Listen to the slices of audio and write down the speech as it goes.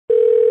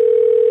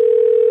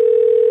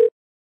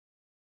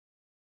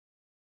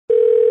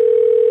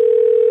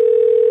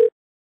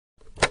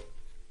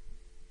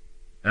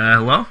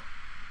Hello?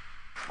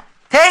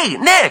 Hey,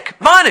 Nick,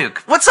 Manuk,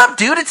 what's up,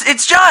 dude?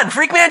 It's John,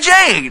 Freakman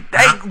J.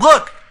 Hey,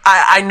 look,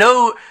 I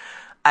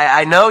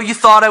know you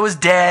thought I was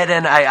dead,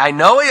 and I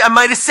know I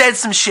might have said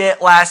some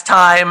shit last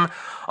time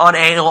on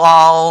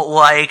ALOL,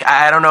 like,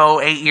 I don't know,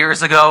 8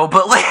 years ago,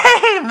 but, like,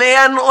 hey,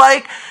 man,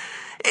 like,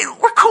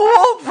 we're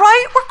cool,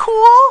 right? We're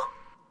cool,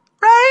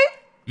 right?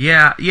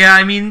 Yeah,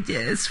 I mean,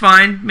 it's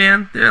fine,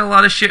 man. There are a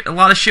lot of shit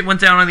went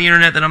down on the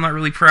internet that I'm not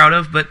really proud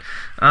of, but,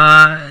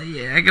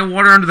 yeah, I got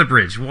water under the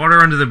bridge.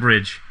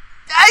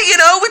 You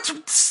know,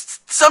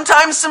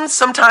 sometimes some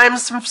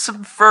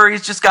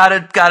furries just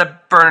gotta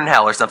burn in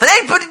hell or something.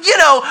 Hey, but you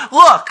know,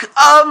 look,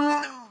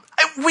 I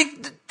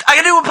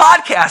gotta do a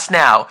podcast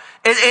now.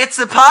 It's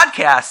a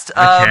podcast,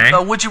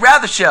 Okay. Would You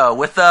Rather show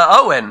with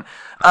Owen.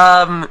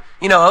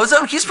 You know,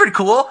 Ozone, he's pretty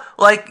cool.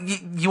 Like,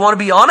 you want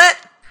to be on it?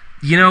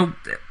 You know,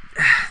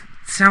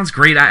 sounds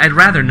great. I'd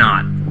rather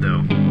not,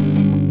 though.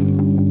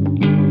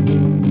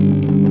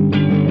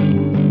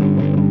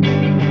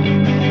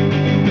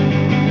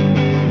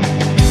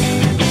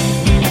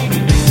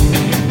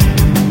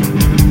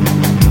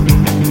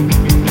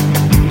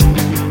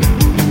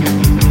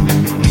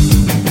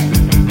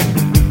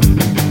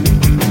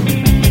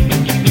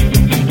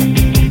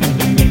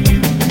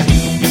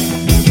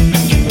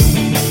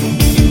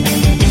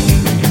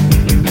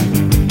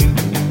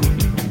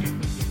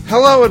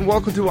 Hello and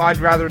welcome to I'd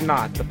Rather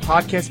Not, the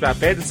podcast about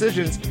bad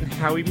decisions and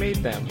how we made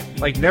them.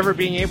 Like never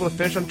being able to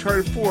finish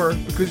Uncharted 4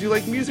 because you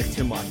like music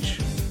too much.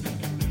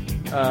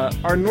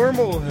 Our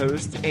normal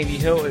host, Andy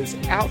Hill, is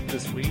out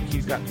this week.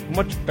 He's got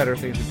much better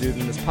things to do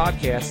than this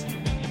podcast.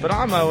 But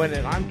I'm Owen,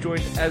 and I'm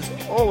joined, as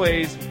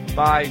always,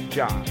 by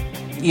John.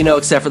 You know,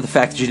 except for the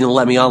fact that you didn't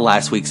let me on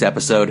last week's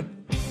episode.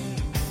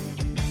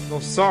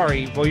 Well,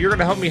 sorry. Well, you're going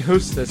to help me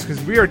host this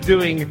because we are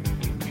doing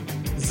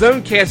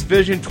Zonecast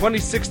Vision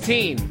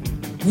 2016.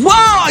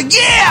 Whoa,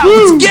 yeah!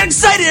 Woo! Let's get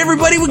excited,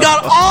 everybody. We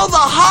got all the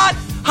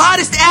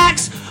hottest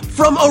acts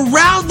from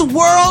around the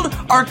world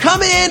are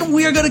coming in.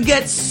 We are going to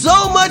get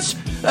so much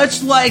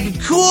like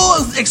cool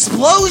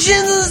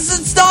explosions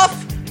and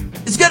stuff.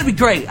 It's going to be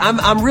great.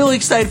 I'm really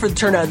excited for the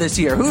turnout this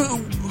year.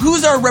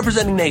 Who's our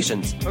representing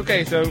nations?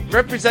 Okay, so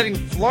representing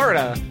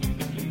Florida,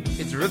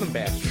 it's Rhythm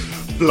Band.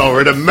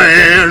 Florida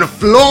man,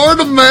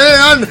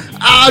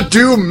 I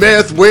do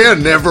meth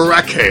whenever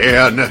I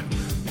can.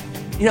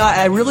 You know,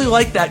 I really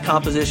like that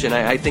composition.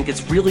 I think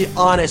it's really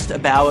honest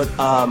about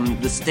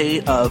the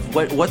state of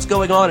what's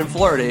going on in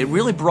Florida. It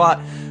really brought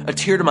a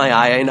tear to my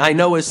eye, and I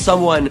know as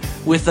someone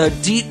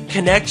with deep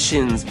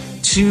connections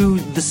to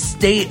the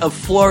state of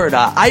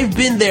Florida, I've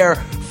been there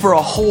for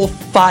a whole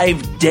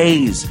 5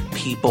 days,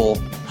 people.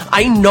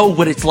 I know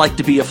what it's like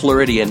to be a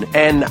Floridian,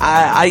 and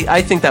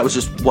I think that was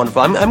just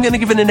wonderful. I'm going to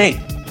give it an 8.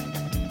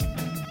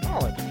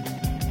 Solid.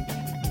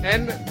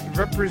 And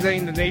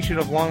representing the nation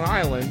of Long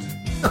Island,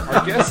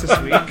 our guest this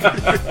week,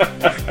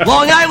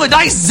 Long Island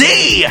IZ!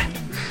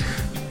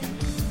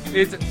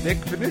 is Nick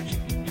Finucci.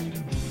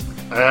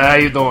 How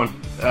you doing?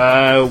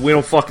 We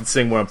don't fucking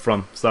sing where I'm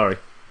from. Sorry.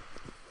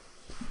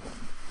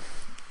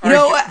 You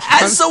know,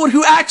 as someone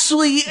who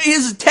actually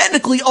is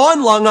technically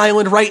on Long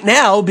Island right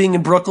now, being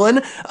in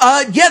Brooklyn,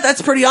 yeah,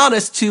 that's pretty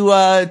honest to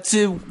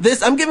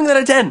this. I'm giving that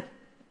a 10.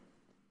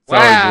 Sorry,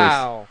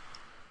 Wow. boys.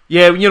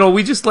 Yeah, you know,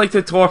 we just like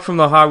to talk from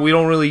the heart. We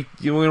don't really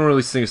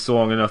sing a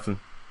song or nothing.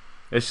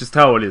 It's just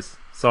how it is.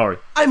 Sorry.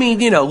 I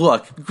mean, you know,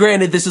 look,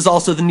 granted, this is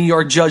also the New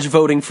York judge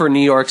voting for New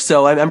York,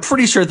 so I'm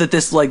pretty sure that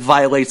this, like,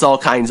 violates all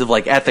kinds of,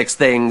 like, ethics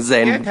things,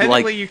 and, Yeah,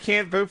 technically like... you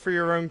can't vote for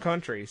your own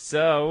country,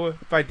 so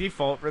by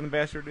default, Rhythm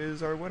Bastard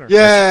is our winner.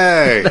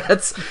 Yay!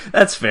 That's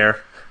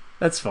fair.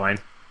 That's fine.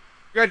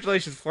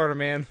 Congratulations, Florida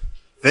man.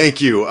 Thank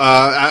you.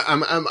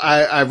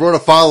 I wrote a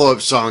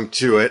follow-up song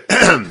to it.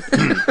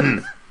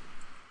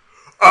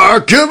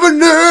 Our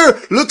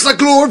governor looks like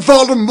Lord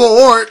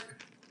Voldemort.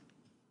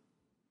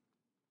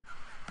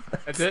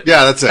 That's it?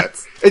 Yeah, that's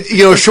it.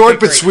 You know, short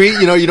but sweet.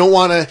 You know, you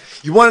want a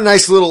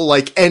nice little,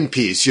 like, end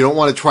piece. You don't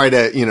want to try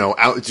to, you know,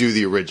 outdo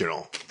the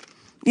original.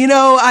 You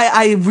know,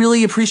 I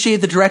really appreciate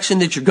the direction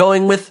that you're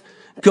going with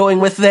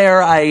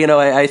there.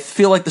 I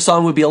feel like the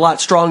song would be a lot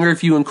stronger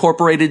if you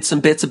incorporated some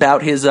bits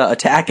about his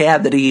attack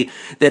ad that he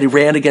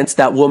ran against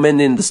that woman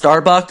in the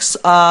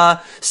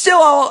Starbucks. Still,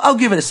 I'll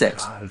give it a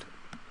 6. God.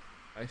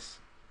 Nice.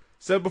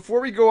 So before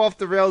we go off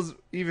the rails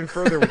even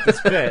further with this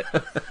bit,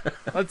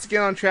 let's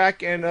get on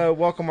track and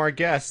welcome our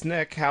guest,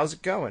 Nick. How's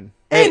it going?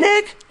 Hey,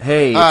 Nick.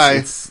 Hey, Hi.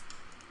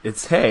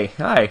 it's hey,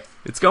 hi.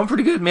 It's going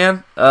pretty good,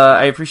 man.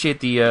 I appreciate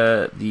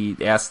the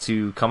ask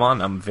to come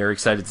on. I'm very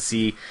excited to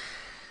see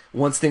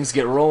once things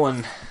get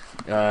rolling,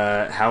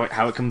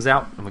 how it comes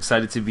out. I'm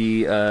excited to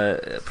be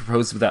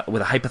proposed with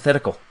a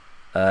hypothetical,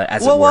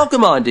 as it were.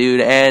 Welcome on, dude,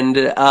 and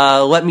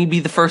let me be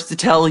the first to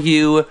tell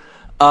you,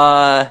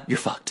 you're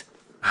fucked.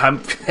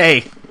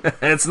 Hey,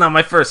 it's not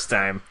my first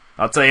time.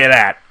 I'll tell you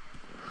that.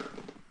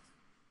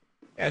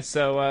 Yeah,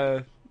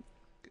 so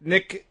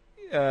Nick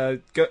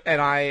and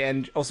I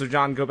and also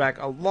John go back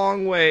a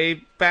long way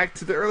back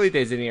to the early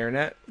days of the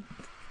internet.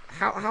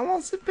 How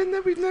long has it been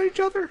that we've known each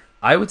other?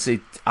 I would say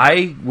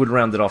I would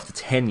round it off to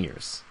 10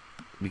 years.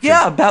 Because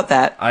Yeah, about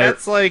that.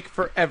 That's like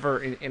forever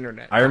in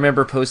internet. I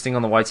remember posting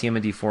on the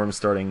YTMND forum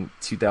starting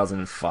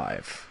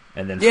 2005.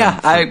 And then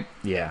Yeah,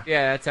 Yeah,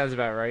 that sounds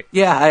about right.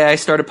 Yeah, I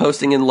started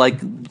posting in like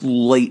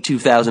late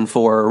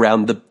 2004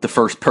 around the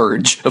first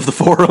purge of the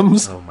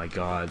forums. Oh my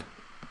god.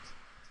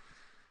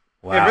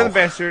 Wow. Yeah, Rhythm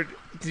Bastard,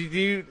 do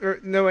you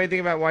know anything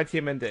about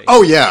YTMND?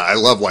 Oh yeah, I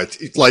love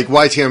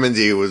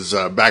YTMND was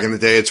back in the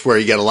day. It's where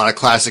you get a lot of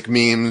classic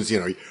memes. You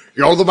know,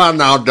 you're the man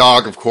now,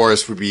 dog. Of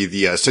course, would be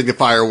the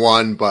signifier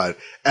one, but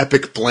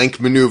epic blank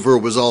maneuver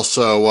was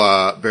also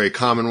a very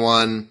common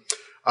one.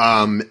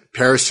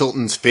 Paris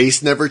Hilton's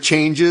face never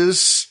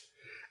changes,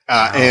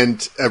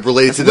 and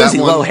related to that Lindsay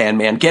one. Lohan,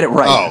 man, get it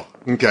right.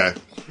 Oh, okay.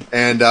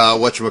 And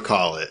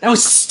whatchamacallit? That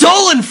was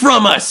stolen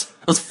from us!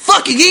 Those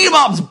fucking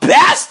E-Mobs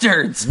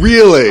bastards!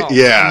 Really? Oh,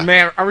 Yeah.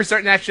 Man, are we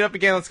starting that shit up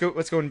again? Let's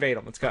go invade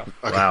them. Let's go.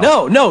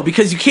 Wow. No,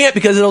 because you can't,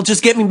 because it'll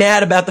just get me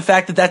mad about the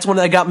fact that that's when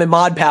I got my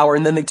mod power,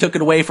 and then they took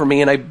it away from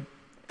me, and I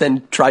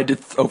then tried to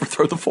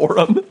overthrow the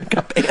forum.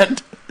 Got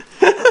banned.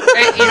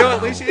 Hey, you know,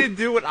 at least you didn't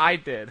do what I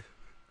did,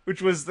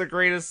 which was the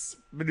greatest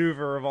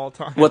maneuver of all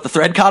time. What, the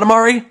Thread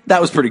Katamari?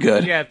 That was pretty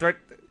good.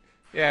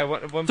 Yeah,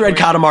 one Thread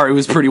Katamari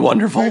was pretty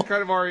wonderful.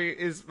 Thread Katamari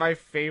is my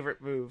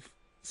favorite move.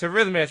 So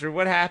Rhythm Master,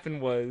 what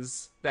happened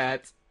was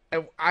that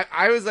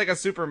I was like a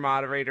super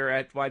moderator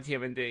at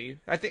YTMND.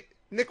 I think,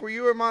 Nick, were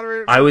you a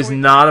moderator? I was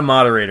not a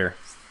moderator.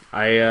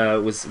 I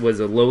was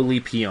a lowly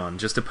peon,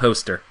 just a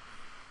poster.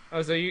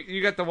 Oh, so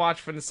you got to watch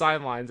from the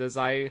sidelines as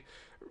I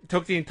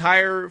took the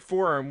entire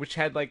forum, which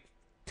had like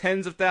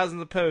tens of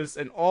thousands of posts,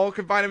 and all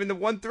combined them into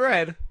one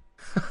thread,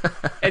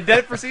 and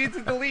then proceeded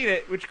to delete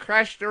it, which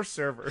crashed their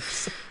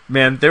servers.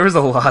 Man, there was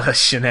a lot of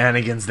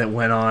shenanigans that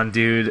went on,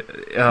 dude.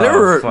 Oh, There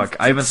were fuck.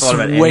 I haven't thought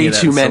about any way of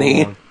that too in so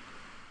many. long.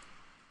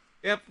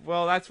 Yep,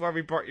 well, that's why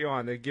we brought you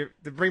on,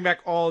 to bring back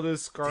all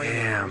those scarring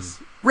memories.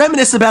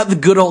 Reminisce about the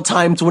good old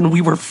times when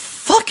we were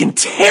fucking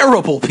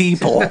terrible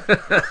people.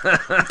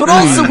 But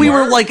also we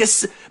were like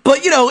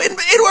but you know, in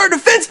our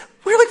defense,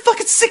 we were like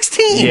fucking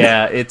 16.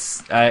 Yeah,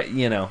 it's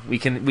you know, we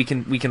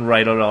can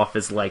write it off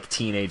as like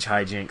teenage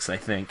hijinks, I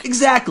think.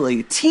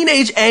 Exactly.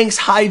 Teenage angst,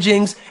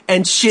 hijinks,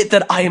 and shit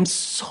that I am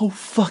so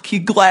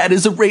fucking glad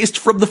is erased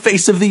from the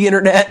face of the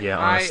internet. Yeah,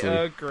 I honestly.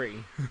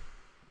 agree.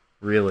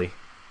 Really.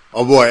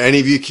 Oh boy, any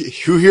of you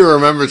who here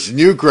remembers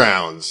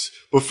Newgrounds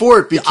before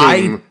it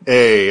became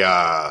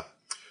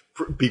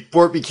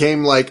before it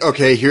became like,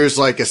 okay, here's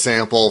like a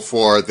sample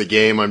for the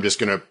game. I'm just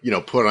gonna,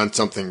 put on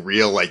something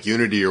real like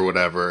Unity or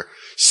whatever.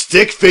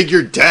 Stick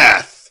figure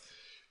death.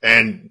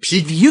 And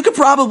You could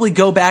probably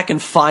go back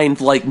and find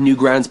like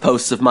Newgrounds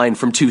posts of mine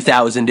from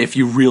 2000 if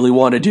you really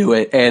want to do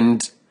it.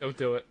 And Don't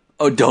do it.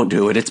 oh, don't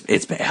do it.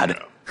 It's bad.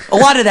 A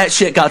lot of that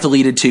shit got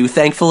deleted too,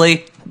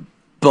 thankfully.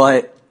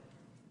 But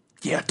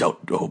yeah, don't.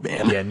 Oh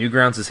man. Yeah,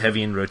 Newgrounds is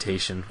heavy in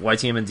rotation.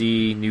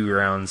 YTMND,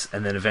 Newgrounds,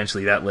 and then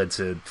eventually that led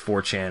to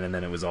 4chan, and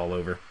then it was all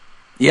over.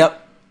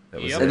 Yep.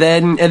 That was Yep. it.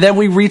 And then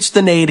we reached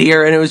the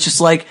nadir, and it was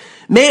just like,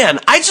 man,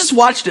 I just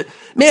watched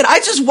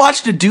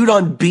a dude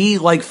on B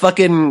like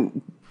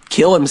fucking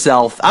kill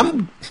himself.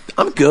 I'm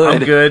good.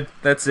 I'm good.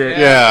 That's it.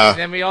 Yeah. And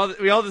then we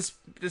all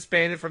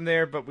disbanded from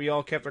there, but we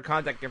all kept our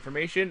contact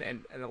information,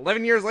 and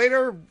 11 years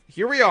later,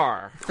 here we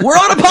are. We're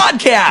on a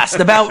podcast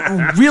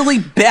about really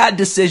bad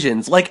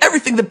decisions, like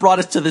everything that brought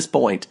us to this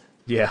point.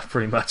 Yeah,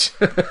 pretty much.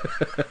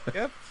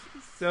 Yep.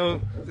 So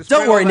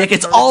Don't worry, Nick.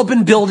 It's all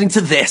been building to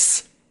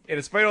this. And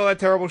despite all that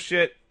terrible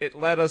shit, it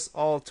led us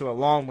all to a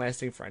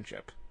long-lasting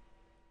friendship.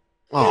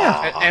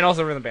 And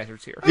also Rhythm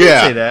Bastards here.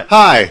 Yeah. say that.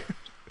 Hi.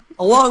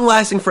 A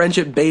long-lasting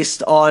friendship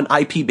based on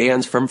IP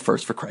bans from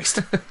First for Christ.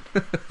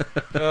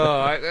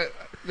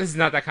 This is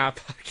not that kind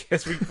of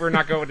podcast. We're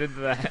not going into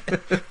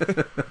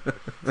that.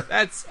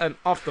 That's an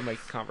off-the-mic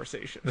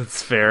conversation.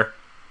 That's fair.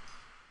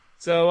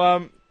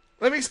 So,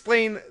 let me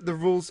explain the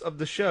rules of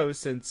the show,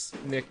 since,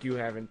 Nick, you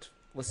haven't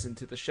listened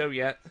to the show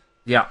yet.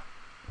 Yeah.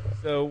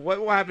 So what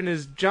will happen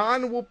is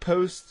John will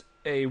post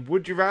a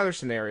would you rather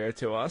scenario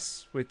to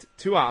us with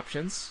two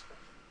options,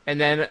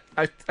 and then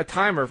a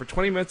timer for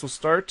 20 minutes will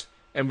start,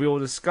 and we will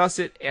discuss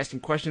it,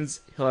 asking questions.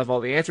 He'll have all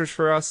the answers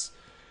for us,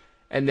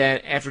 and then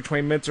after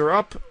 20 minutes are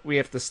up, we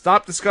have to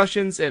stop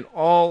discussions and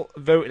all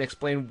vote and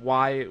explain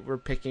why we're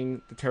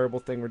picking the terrible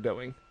thing we're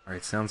doing. All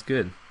right, sounds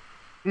good.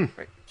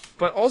 Right.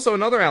 But also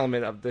another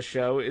element of the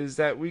show is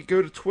that we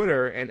go to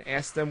Twitter and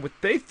ask them what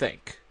they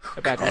think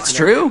about these That's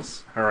true.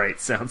 scenarios. All right,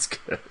 sounds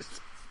good.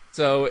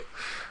 So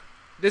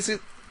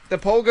the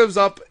poll goes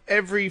up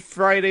every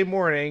Friday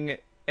morning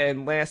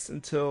and lasts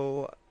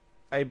until,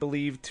 I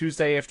believe,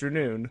 Tuesday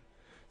afternoon.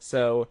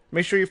 So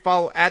make sure you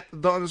follow at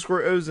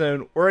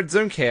 @the_ozone or at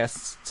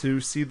Zonecasts to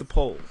see the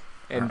poll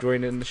and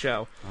join in the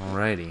show.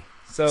 Alrighty.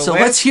 So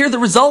Let's hear the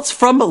results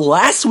from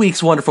last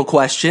week's wonderful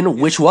question,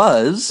 which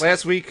was...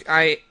 last week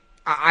I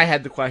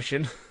had the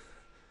question,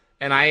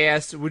 and I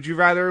asked, would you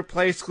rather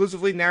play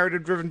exclusively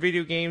narrative-driven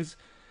video games,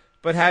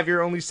 but have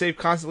your only save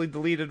constantly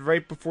deleted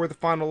right before the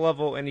final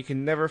level, and you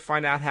can never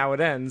find out how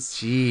it ends?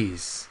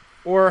 Jeez.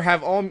 Or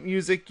have all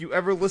music you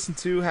ever listen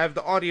to have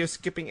the audio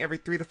skipping every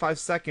 3 to 5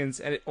 seconds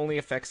and it only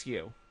affects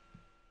you.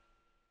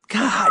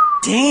 God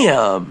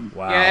damn.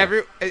 Wow.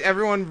 Yeah,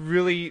 everyone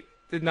really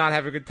did not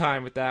have a good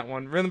time with that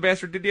one. Rhythm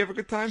Bastard, did you have a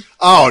good time?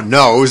 Oh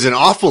no, it was an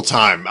awful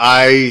time.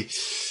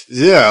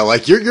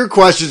 Like your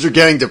questions are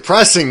getting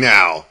depressing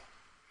now.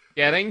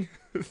 Getting?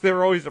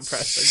 They're always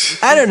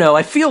depressing. I don't know.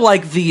 I feel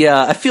like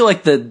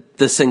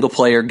the single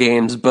player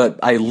games, but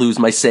I lose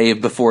my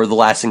save before the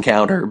last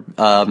encounter.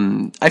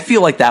 I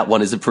feel like that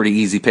one is a pretty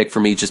easy pick for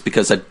me, just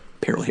because I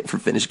barely ever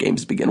finish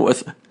games to begin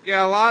with.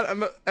 Yeah,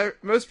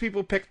 most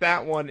people picked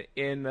that one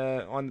on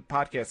the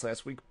podcast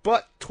last week,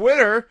 but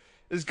Twitter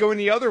is going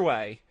the other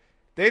way.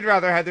 They'd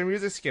rather have their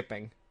music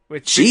skipping.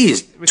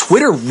 Jeez,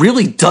 Twitter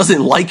really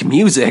doesn't like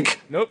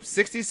music. Nope,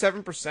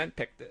 67%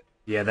 picked it.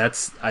 Yeah,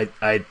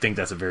 I think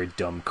that's a very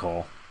dumb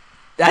call.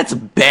 That's a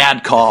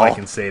bad call. If I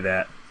can say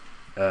that.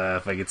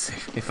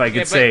 If I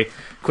could say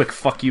quick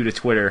fuck you to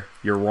Twitter,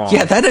 you're wrong.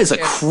 Yeah, that is a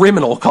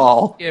criminal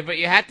call. Yeah, but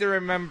you have to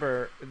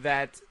remember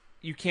that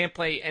you can't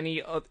play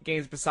any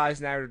games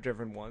besides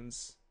narrative-driven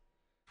ones.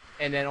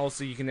 And then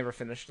also you can never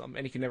finish them,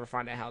 and you can never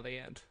find out how they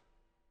end.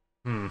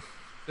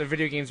 The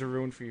video games are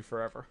ruined for you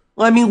forever.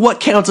 Well, I mean, what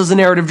counts as a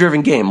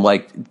narrative-driven game?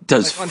 Like,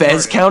 does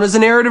Fez count as a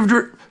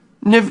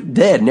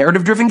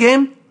narrative-driven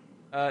game?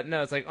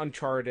 No, it's like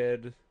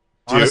Uncharted.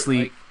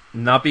 Honestly,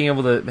 not being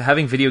able to...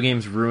 Having video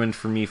games ruined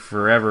for me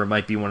forever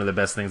might be one of the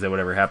best things that would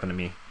ever happen to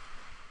me.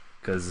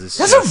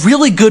 That's a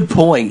really good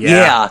point,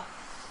 yeah.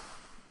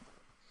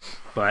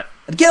 But...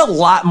 I'd get a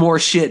lot more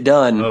shit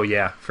done. Oh,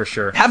 yeah, for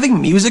sure. Having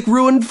music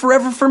ruined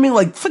forever for me?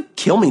 Like,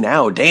 kill me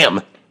now,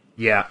 damn.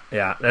 Yeah,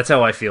 that's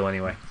how I feel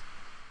anyway.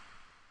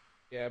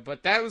 Yeah,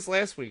 but that was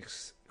last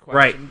week's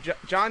question.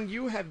 Right. John,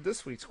 you have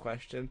this week's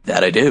question.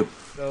 That I do.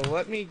 So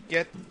let me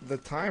get the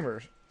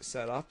timer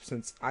set up,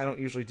 since I don't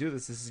usually do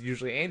this. This is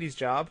usually Andy's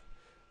job.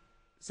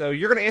 So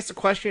you're going to ask the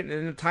question, and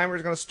then the timer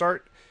is going to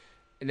start,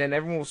 and then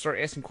everyone will start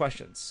asking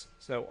questions.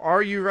 So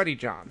are you ready,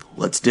 John?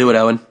 Let's do it,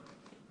 Owen.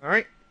 All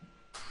right.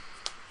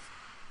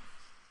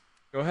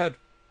 Go ahead.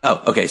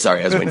 Oh, okay,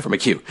 sorry, I was waiting for my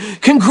cue.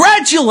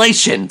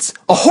 Congratulations!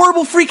 A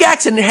horrible freak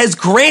accident has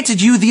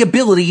granted you the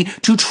ability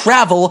to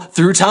travel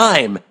through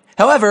time.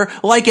 However,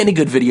 like any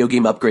good video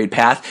game upgrade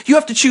path, you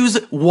have to choose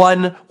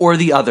one or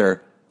the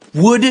other.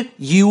 Would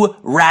you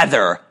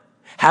rather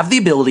have the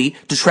ability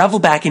to travel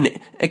back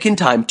in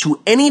time to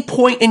any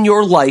point in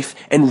your life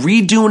and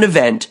redo an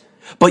event,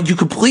 but you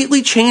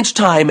completely change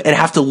time and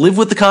have to live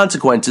with the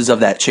consequences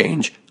of that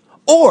change?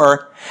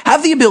 Or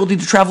have the ability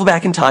to travel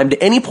back in time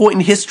to any point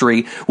in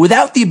history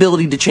without the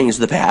ability to change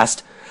the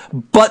past,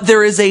 but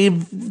there is a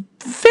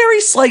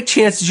very slight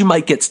chance that you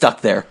might get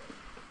stuck there?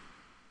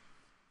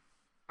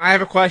 I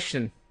have a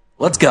question.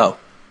 Let's go.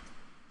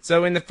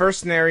 So in the first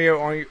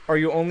scenario, are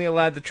you only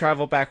allowed to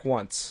travel back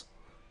once?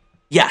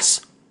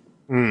 Yes.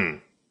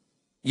 You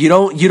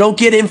don't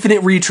get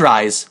infinite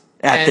retries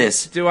at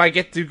this. Do I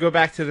get to go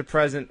back to the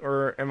present,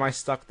 or am I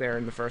stuck there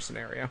in the first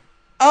scenario?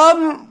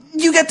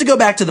 You get to go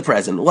back to the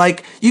present.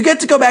 Like, you get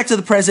to go back to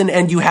the present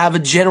and you have a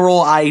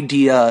general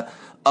idea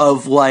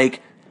of,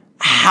 like,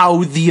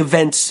 how the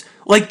events...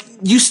 Like,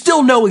 you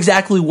still know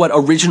exactly what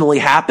originally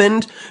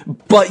happened,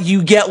 but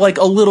you get, like,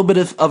 a little bit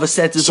of a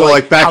sense of, so,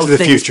 like Back how to the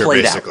things Future,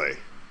 played basically. Out.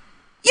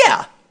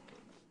 Yeah.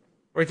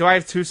 Wait, do I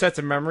have two sets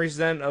of memories,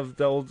 then, of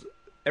the old...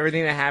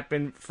 Everything that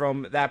happened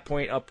from that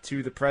point up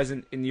to the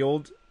present in the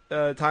old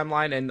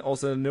timeline, and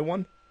also the new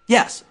one?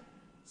 Yes.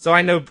 So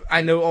I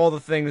know all the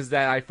things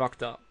that I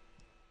fucked up.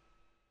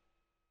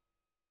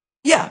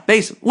 Yeah,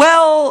 basically.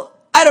 Well,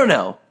 I don't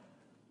know.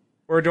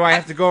 Or do I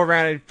have to go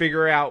around and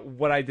figure out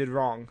what I did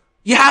wrong?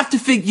 You have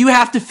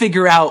to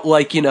figure out,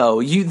 like, you know,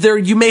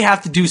 you may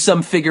have to do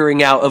some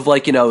figuring out of,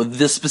 like, you know,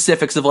 the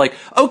specifics of, like,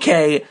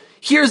 okay,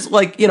 here's,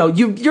 like, you know,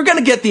 you're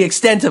gonna get the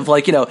extent of,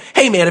 like, you know,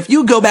 hey man, if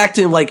you go back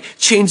to, like,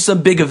 change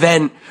some big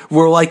event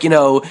where, like, you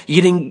know,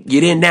 you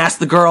didn't ask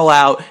the girl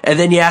out, and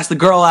then you ask the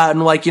girl out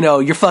and, like, you know,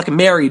 you're fucking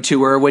married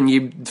to her when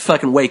you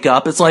fucking wake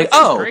up, it's like,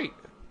 oh, great.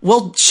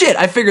 Well, shit,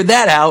 I figured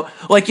that out.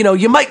 Like, you know,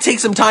 you might take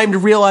some time to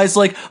realize,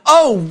 like,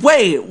 oh,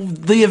 wait,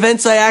 the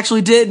events I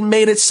actually did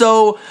made it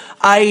so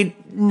I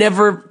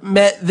never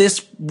met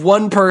this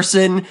one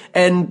person,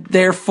 and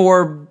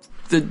therefore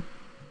the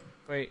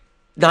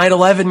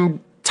 9/11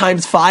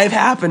 times 5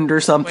 happened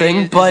or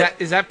something.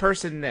 Is that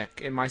person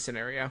Nick in my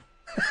scenario?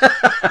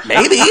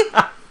 Maybe.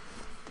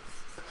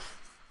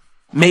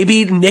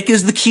 Maybe Nick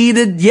is the key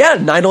to,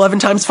 9/11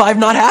 times 5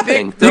 not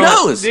happening. Who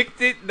knows? Nick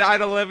did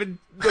 9/11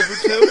 number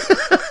 2.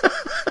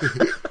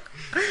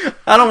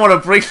 I don't want to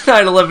bring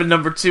 9/11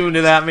 number 2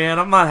 into that, man.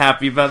 I'm not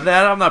happy about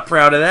that. I'm not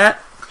proud of that.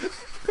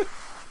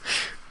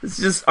 It's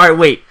just... Alright,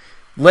 wait.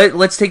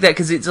 Let's take that,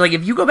 because it's like,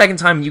 if you go back in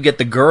time and you get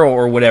the girl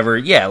or whatever,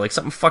 yeah, like,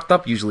 something fucked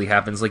up usually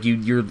happens. Like,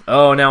 you're...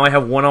 Oh, now I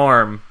have one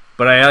arm.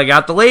 But I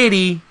got the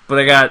lady, but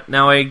I got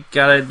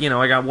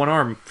one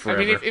arm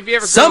forever. I mean, if you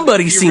ever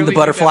somebody's seen the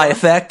butterfly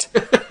effect.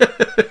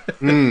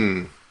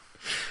 You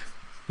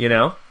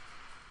know?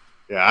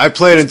 Yeah, I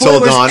played until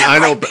dawn. That I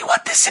know might be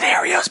what this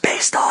scenario's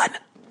based on.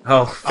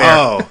 Oh, fair.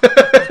 Oh.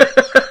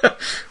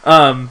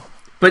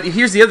 But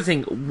here's the other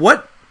thing.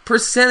 What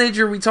percentage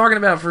are we talking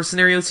about for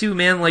scenario 2,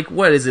 man? Like,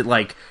 what is it,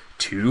 like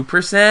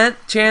 2%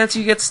 chance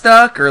you get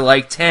stuck, or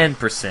like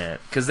 10%?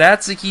 Because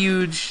that's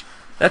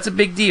a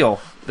big deal.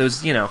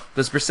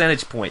 Those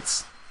percentage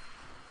points.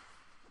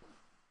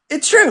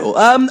 It's true.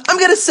 I'm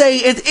gonna say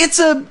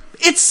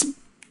it's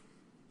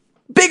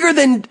bigger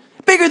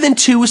than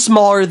 2,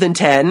 smaller than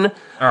 10. All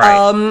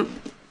right.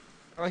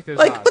 I like those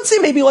Like, odds. let's say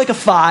maybe like a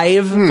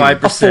 5,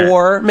 5%. a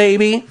 4,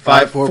 maybe.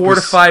 4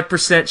 to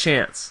 5%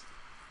 chance.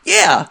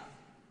 Yeah.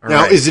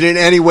 Now, right. is it in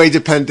any way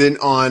dependent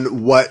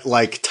on what,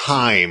 like,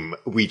 time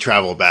we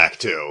travel back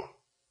to?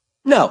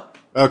 No.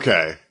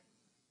 Okay.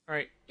 All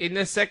right. In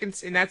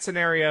that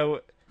scenario,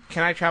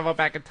 can I travel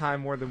back in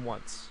time more than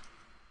once?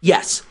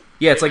 Yes.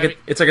 Yeah, it's like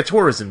a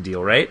tourism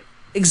deal, right?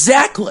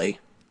 Exactly.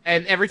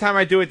 And every time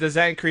I do it, does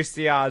that increase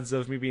the odds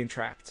of me being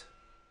trapped?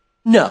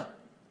 No.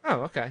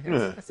 Oh, okay.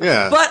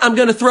 Yeah. But I'm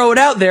going to throw it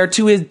out there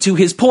to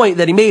his point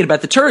that he made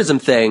about the tourism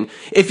thing.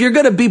 If you're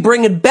going to be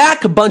bringing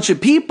back a bunch of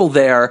people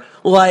there,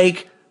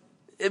 like,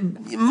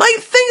 things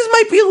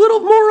might be a little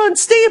more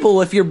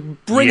unstable if you're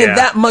bringing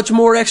that much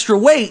more extra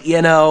weight,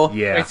 you know.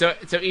 Yeah. Wait,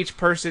 so each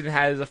person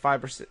has a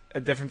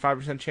different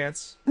 5%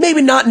 chance?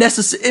 Maybe not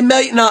necessarily. It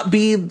might not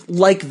be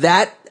like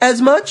that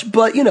as much,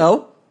 but you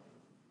know.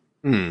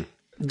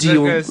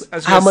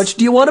 How much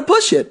do you want to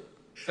push it?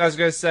 I was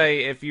going to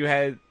say, if you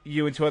had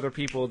you and 2 other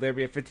people, there'd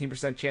be a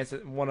 15% chance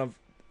that one of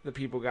the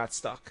people got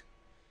stuck.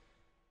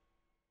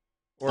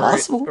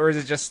 Possible. Or is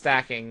it just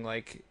stacking,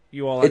 like,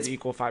 you all have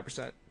equal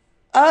 5%?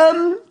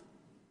 No,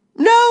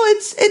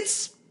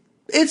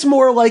 it's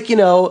more like, you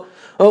know,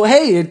 oh,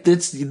 hey,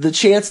 it's the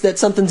chance that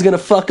something's gonna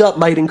fuck up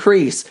might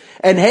increase.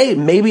 And hey,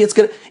 maybe it's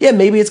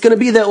gonna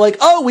be that, like,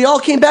 oh, we all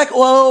came back,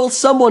 well,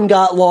 someone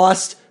got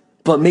lost,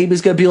 but maybe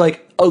it's gonna be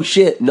like, oh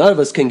shit, none of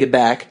us can get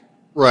back.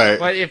 Right.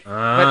 But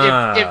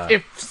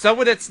if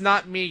someone that's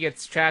not me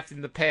gets trapped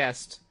in the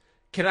past,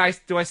 do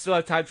I still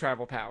have time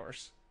travel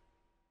powers?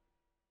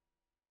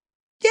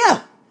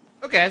 Yeah.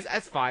 Okay,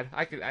 that's fine.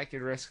 I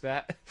could risk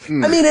that. I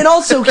mean, and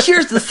also,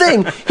 here's the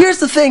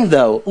thing,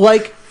 though.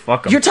 Like,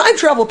 Fuck 'em. your time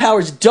travel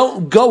powers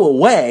don't go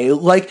away.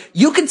 Like,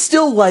 you can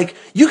still, like,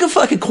 you can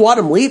fucking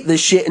quantum leap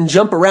this shit and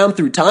jump around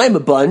through time a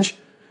bunch.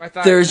 I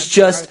thought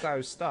I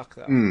was stuck,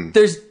 though.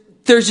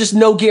 There's just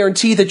no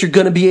guarantee that you're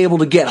gonna be able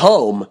to get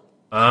home.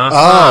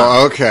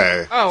 Oh,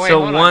 okay. Oh, wait,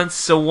 So hold on.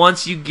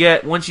 once you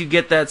get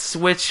that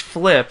switch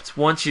flipped,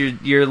 once your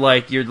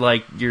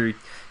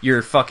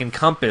fucking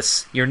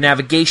compass, your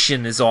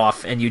navigation is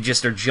off, and you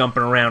just are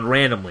jumping around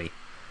randomly.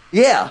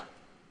 Yeah.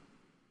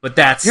 But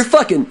that's You're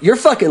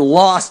fucking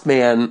lost,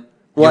 man.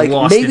 Like, you're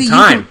lost maybe in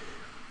time. you can,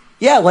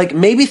 yeah, like,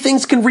 maybe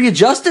things can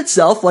readjust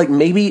itself, like,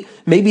 maybe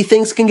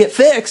things can get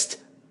fixed,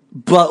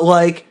 but,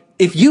 like,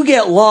 if you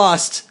get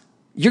lost,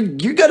 you're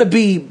gonna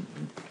be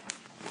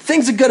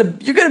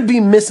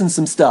missing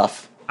some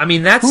stuff. I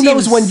mean, Who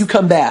knows when you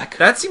come back?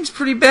 That seems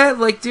pretty bad.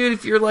 Like, dude,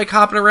 if you're like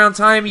hopping around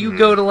time, you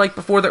go to like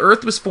before the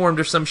Earth was formed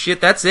or some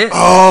shit. That's it.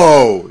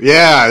 Oh,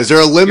 yeah. Is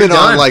there a limit You're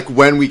on, done. like,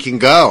 when we can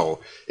go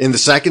in the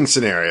second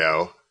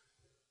scenario?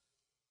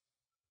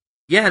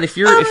 Yeah, and if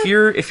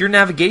your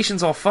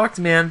navigation's all fucked,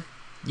 man,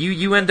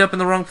 you end up in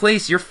the wrong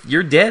place.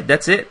 You're dead.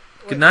 That's it.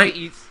 Good night.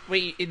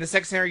 Wait, in the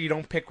second scenario, you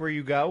don't pick where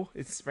you go?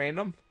 It's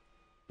random?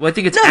 Well, I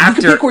think it's No, you can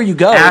after pick where you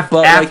go,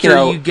 but, after like, you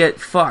know- you get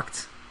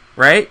fucked,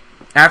 right?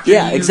 After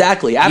Yeah, you-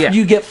 exactly. After yeah.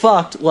 you get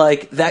fucked,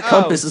 like, that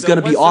compass is so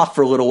gonna be once the- off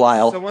for a little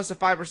while. So once the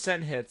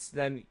 5% hits,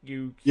 then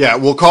you... Yeah,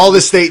 we'll call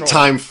the state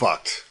time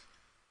fucked.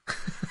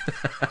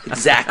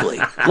 Exactly.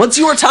 Once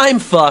you are time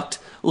fucked,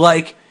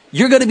 like,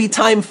 you're gonna be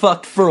time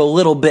fucked for a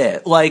little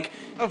bit. Like,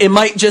 it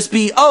might just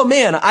be, oh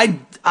man, I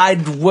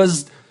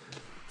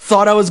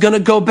thought I was gonna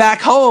go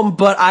back home,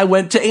 but I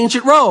went to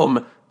ancient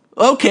Rome.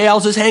 Okay, I'll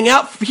just hang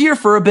out here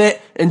for a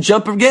bit and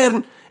jump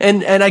again,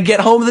 and I get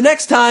home the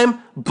next time,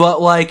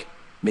 but, like,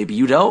 maybe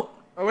you don't.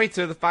 Oh wait,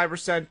 so the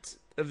 5%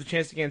 of the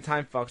chance to get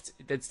time fucked,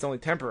 it's only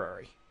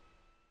temporary.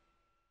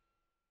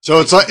 So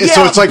it's like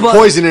Yeah, but-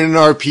 poison in an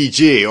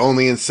RPG.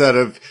 Only instead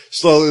of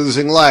slowly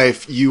losing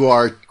life, you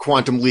are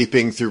quantum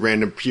leaping through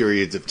random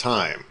periods of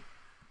time.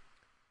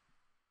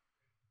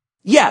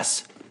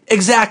 Yes,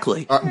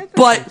 exactly. Not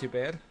But too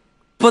bad.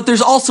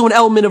 there's also an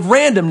element of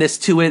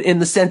randomness to it in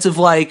the sense of,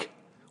 like,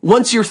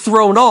 once you're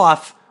thrown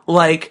off,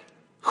 like,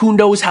 who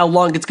knows how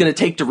long it's going to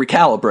take to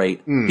recalibrate.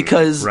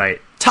 Because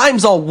Right.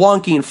 time's all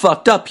wonky and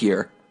fucked up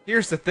here.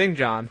 Here's the thing,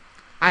 John.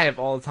 I have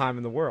all the time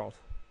in the world.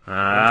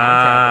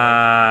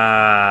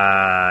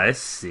 I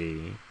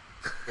see.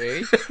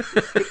 See?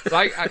 So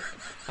I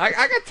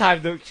got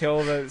time to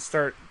kill to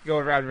start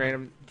going around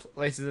random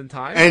places in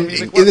time. And I mean,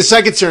 like, in the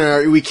second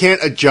scenario, we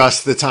can't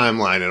adjust the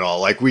timeline at all.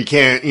 Like, we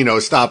can't,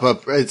 stop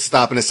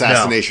an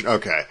assassination. No.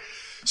 Okay.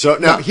 So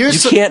now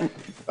here's You can't.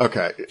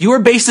 Okay. You are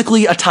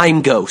basically a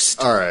time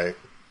ghost. All right.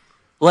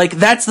 Like,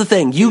 that's the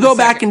thing. You go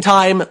back in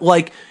time,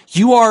 like,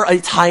 you are a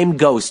time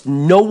ghost.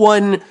 No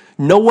one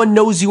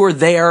knows you are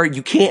there.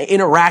 You can't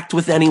interact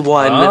with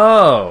anyone.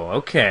 Oh,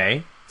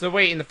 okay. So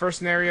wait, in the first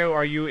scenario,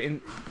 are you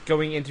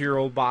going into your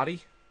old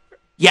body?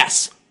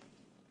 Yes.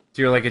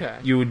 So you're like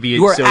you would be.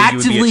 You are so you would be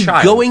actively a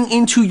child. going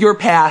into your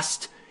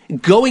past,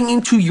 going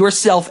into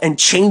yourself, and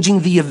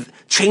changing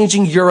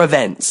your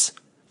events,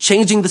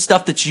 changing the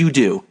stuff that you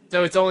do.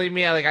 So it's only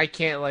me. Like I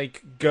can't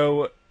like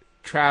go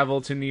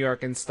travel to New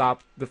York and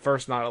stop the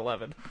first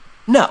 9/11.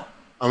 No.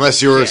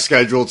 Unless you were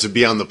scheduled to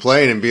be on the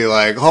plane and be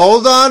like,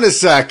 hold on a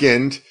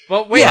second.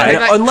 Well, wait.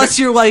 Yeah, unless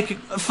you're like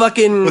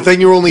fucking. But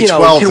then you're only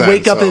 12 can then,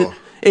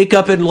 wake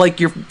up and like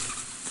your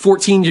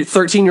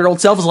 13-year-old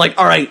self is like,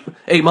 all right,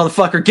 hey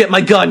motherfucker, get my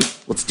gun.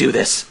 Let's do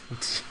this.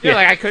 Yeah,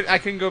 like I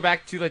couldn't go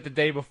back to like the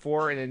day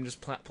before and then just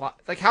plot.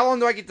 Like, how long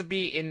do I get to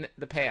be in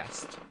the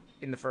past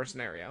in the first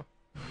scenario?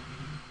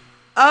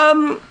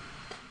 Long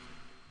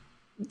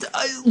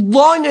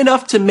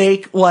enough to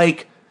make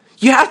like.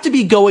 You have to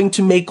be going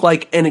to make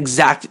like an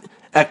exact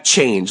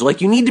change.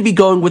 Like you need to be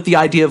going with the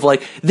idea of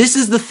like, this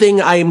is the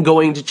thing I am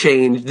going to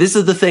change. This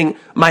is the thing,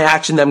 my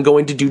action that I'm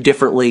going to do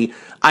differently.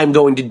 I'm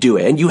going to do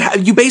it. And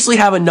you basically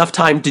have enough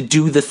time to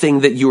do the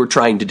thing that you were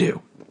trying to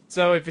do.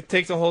 So if it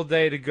takes a whole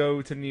day to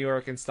go to New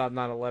York and stop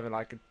 9/11,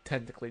 I could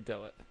technically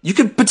do it. You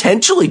could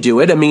potentially do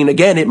it. I mean,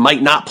 again, it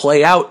might not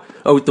play out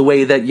the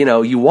way that,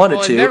 you want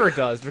it to. It never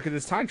does because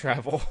it's time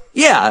travel.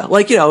 Yeah,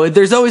 like,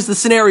 there's always the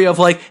scenario of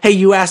like, hey,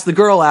 you asked the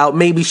girl out,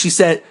 maybe she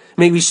said,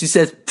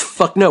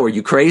 fuck no, are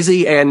you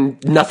crazy?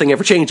 And nothing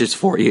ever changes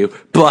for you.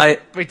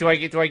 But wait, do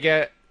I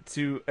get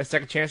to a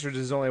second chance, or is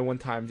this only a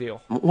one-time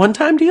deal?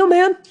 One-time deal,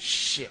 man?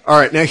 Shit. All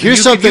right, now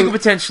here's something. You could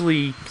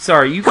potentially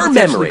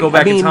go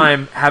back in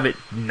time, have it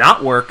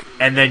not work,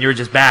 and then you're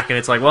just back, and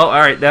it's like, well, all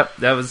right, that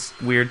was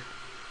weird.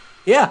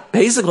 Yeah,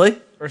 basically.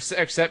 Or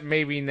except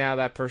maybe now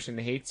that person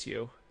hates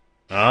you.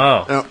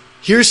 Oh. Now,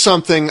 here's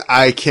something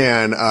I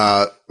can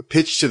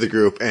pitch to the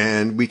group,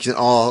 and we can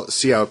all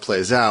see how it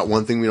plays out.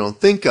 One thing we don't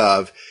think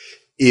of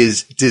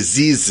is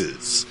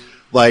diseases.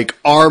 Like,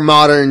 our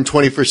modern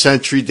 21st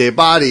century day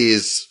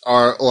bodies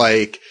are,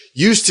 like,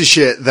 used to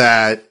shit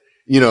that,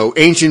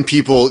 ancient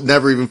people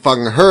never even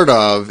fucking heard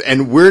of,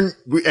 and we're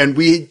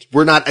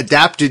not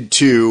adapted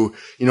to,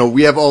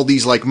 we have all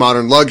these, like,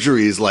 modern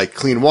luxuries, like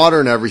clean water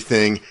and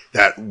everything,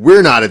 that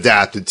we're not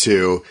adapted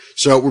to.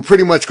 So we're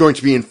pretty much going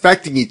to be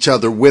infecting each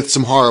other with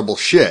some horrible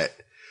shit.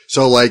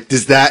 So, like,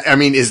 is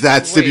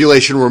that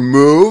stipulation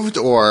removed,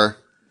 or?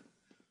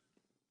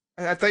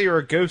 I thought you were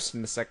a ghost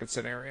in the second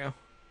scenario.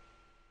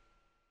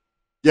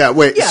 Yeah,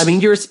 wait. Yeah, I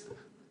mean, you're...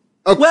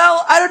 Okay.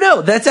 Well, I don't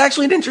know. That's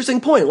actually an interesting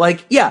point.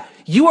 Like, yeah,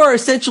 you are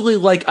essentially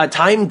like a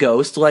time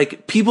ghost.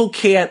 Like, people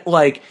can't,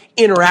 like,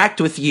 interact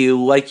with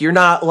you. Like, you're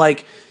not,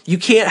 like... You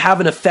can't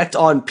have an effect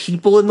on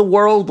people in the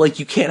world. Like,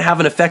 you can't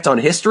have an effect on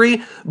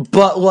history.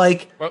 But,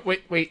 like...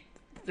 Wait.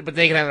 But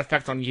they can have an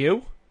effect on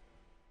you?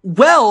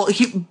 Well,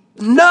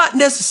 not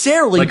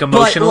necessarily. Like,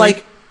 emotionally? But,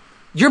 like...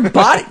 Your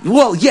body,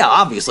 well, yeah,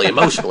 obviously,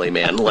 emotionally,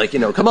 man. Like,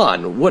 come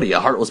on, what are you, a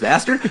heartless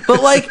bastard?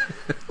 But, like,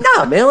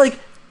 nah, man, like,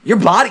 your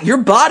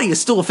body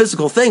is still a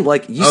physical thing.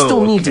 Like, you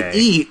still need to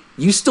eat.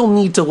 You still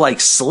need to, like,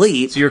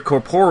 sleep. So you're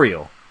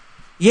corporeal.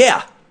 Yeah.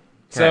 Okay.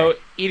 So,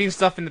 eating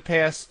stuff in the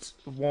past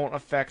won't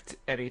affect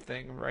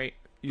anything, right?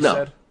 You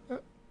said?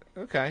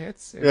 Okay,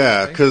 it's...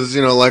 Yeah, because,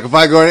 like, if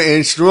I go to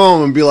ancient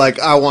Rome and be like,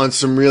 I want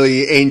some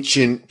really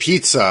ancient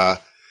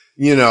pizza,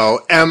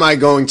 am I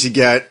going to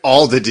get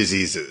all the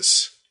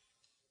diseases?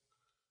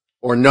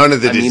 Or none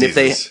of the diseases.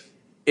 I mean,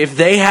 if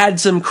they had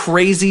some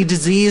crazy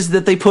disease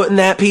that they put in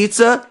that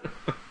pizza,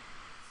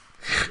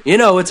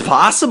 it's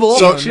possible.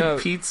 So,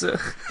 pizza.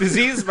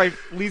 Disease is my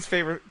least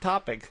favorite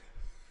topic.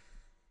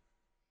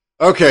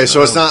 Okay,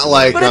 so it's not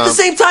like... But at the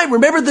same time,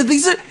 remember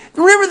these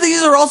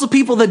are also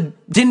people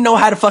that didn't know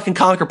how to fucking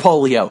conquer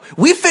polio.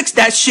 We fixed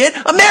that shit,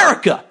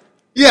 America!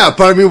 Yeah,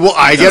 but I mean,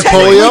 I get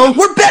polio?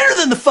 We're better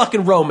than the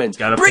fucking Romans.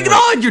 Bring it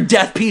on, your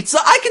death pizza.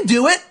 I can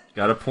do it.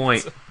 Got a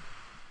point.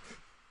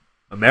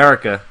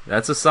 America.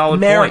 That's a solid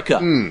point.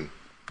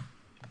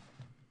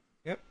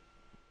 Yep.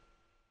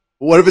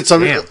 What if it's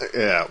something...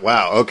 Yeah,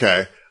 wow,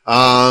 okay.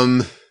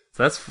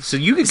 So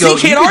you could go... So you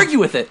can't argue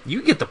with it. You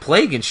could get the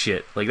plague and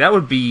shit. Like, that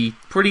would be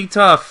pretty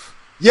tough.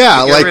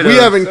 Yeah, like, we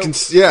haven't...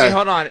 Wait,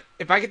 hold on.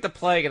 If I get the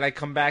plague and I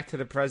come back to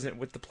the present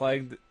with the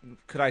plague,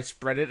 could I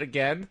spread it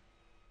again?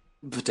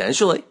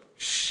 Potentially.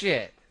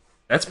 Shit.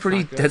 That's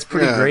pretty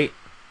great.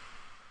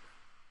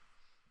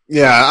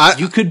 Yeah,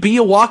 you could be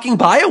a walking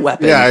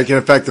bioweapon. Yeah, it can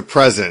affect the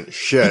present.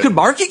 Shit. You could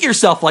market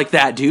yourself like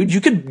that, dude.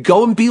 You could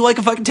go and be like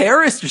a fucking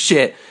terrorist or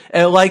shit.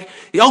 And like,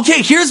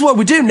 okay, here's what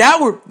we do.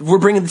 Now we're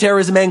bringing the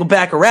terrorism angle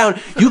back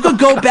around. You could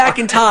go back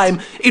in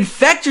time,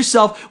 infect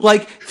yourself,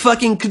 like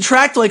fucking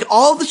contract like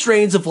all the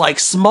strains of like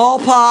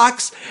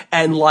smallpox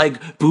and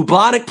like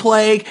bubonic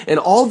plague and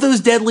all those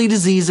deadly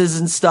diseases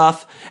and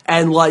stuff.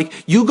 And like,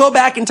 you go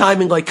back in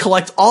time and like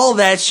collect all of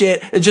that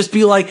shit and just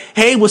be like,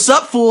 hey, what's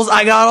up, fools?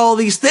 I got all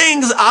these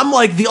things. I'm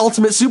like the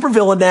ultimate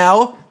supervillain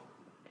now.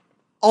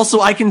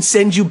 Also, I can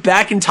send you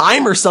back in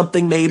time or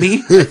something,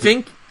 maybe.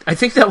 I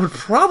think that would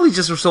probably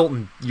just result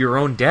in your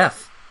own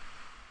death.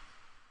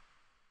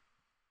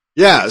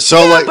 Yeah,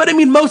 so Yeah, like, but I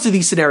mean, most of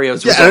these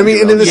scenarios. yeah, I mean,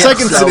 and in the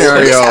second so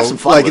scenario, let's have some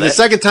fun like with in the it.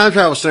 second time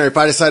travel scenario, if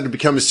I decided to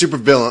become a super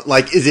villain,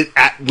 like, is it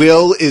at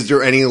will? Is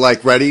there any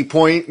like ready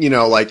point? You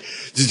know, like,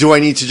 do I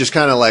need to just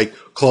kind of like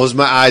close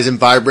my eyes and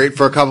vibrate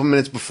for a couple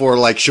minutes before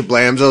like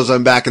shablamzos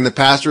I'm back in the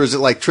past, or is it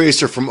like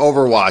Tracer from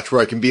Overwatch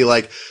where I can be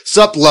like,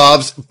 sup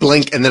loves,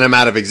 blink, and then I'm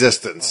out of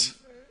existence?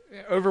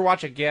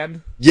 Overwatch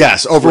again?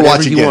 Yes, Overwatch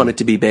Whatever again. you want it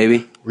to be,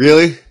 baby.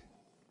 Really?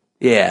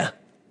 Yeah.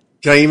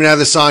 Can I even have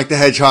the Sonic the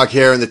Hedgehog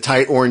hair and the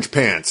tight orange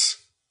pants?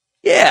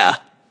 Yeah.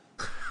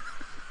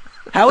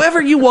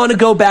 However you want to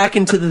go back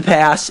into the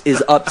past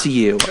is up to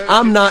you.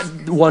 I'm not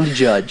one to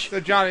judge. So,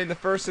 Johnny, in the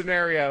first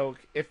scenario,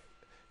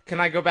 can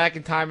I go back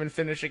in time and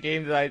finish a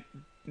game that I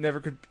never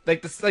could,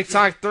 like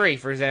Sonic 3,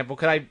 for example?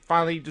 Could I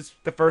finally just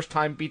the first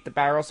time beat the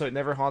barrel so it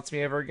never haunts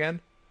me ever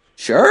again?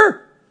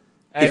 Sure.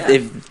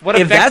 If What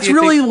effect that's do you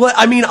really think- what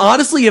I mean,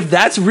 honestly, if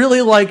that's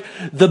really like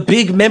the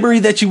big memory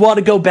that you want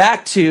to go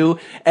back to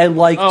and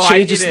like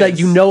changes it that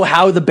is. you know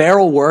how the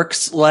barrel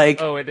works,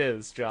 like Oh, it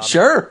is, John.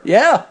 sure,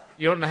 yeah.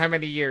 You don't know how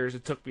many years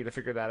it took me to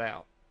figure that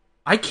out.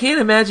 I can't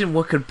imagine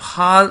what could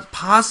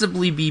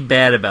possibly be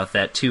bad about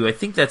that, too. I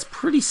think that's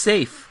pretty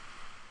safe.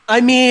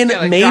 I mean,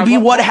 Yeah, like, maybe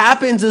John, what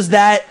happens is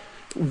that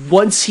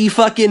once he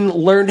fucking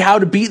learned how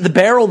to beat the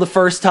barrel the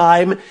first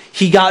time,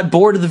 he got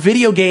bored of the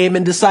video game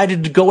and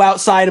decided to go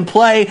outside and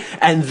play,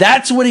 and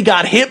that's when he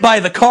got hit by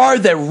the car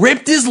that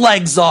ripped his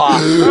legs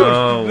off.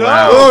 Oh,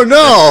 wow. Oh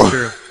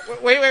no!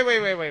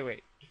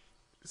 Wait.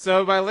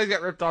 So my legs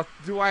got ripped off.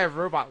 Do I have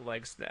robot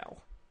legs now?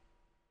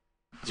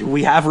 Do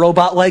we have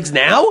robot legs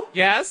now?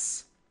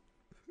 Yes.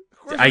 Of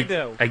course we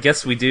do. I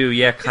guess we do,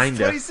 yeah, It's kind of.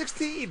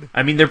 2016.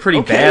 I mean, they're pretty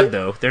Okay. bad,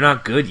 though. They're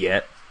not good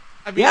yet.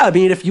 Yeah, I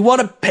mean, if you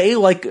want to pay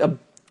like a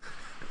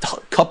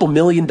couple $1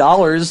 million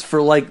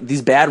for like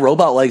these bad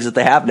robot legs that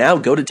they have now,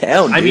 go to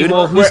town, dude. I mean,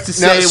 well, who's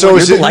to Now, say... so You're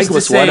is the it- who's to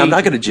legless say- one. I'm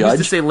not going to Who's to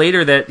judge. say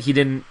later that he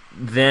didn't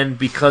then,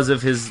 because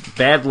of his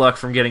bad luck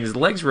from getting his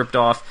legs ripped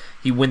off,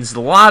 he wins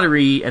the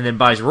lottery and then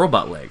buys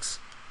robot legs?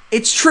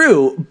 It's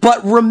true,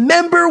 but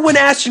remember when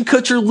Ashton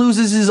Kutcher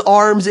loses his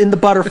arms in the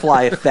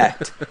butterfly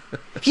effect?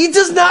 He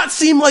does not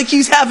seem like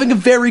he's having a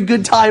very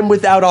good time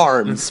without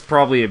arms. It's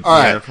probably... All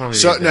right. probably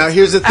So a bad now thing.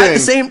 here's the thing. At the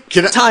same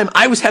Can I- time,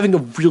 I was having a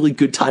really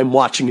good time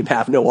watching him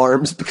have no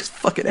arms because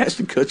fucking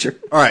Ashton Kutcher.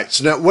 All right.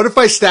 So now, what if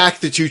I stack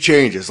the two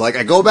changes? Like,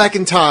 I go back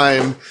in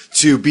time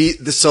to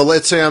beat the. So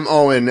let's say I'm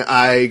Owen.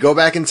 I go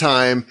back in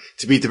time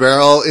to beat the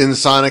barrel in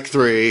Sonic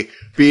 3,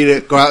 beat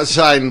it, go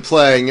outside and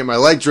play, and get my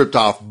legs ripped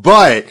off.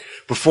 But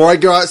before I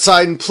go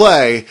outside and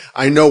play,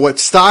 I know what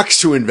stocks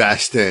to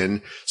invest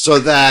in, so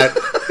that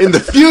in the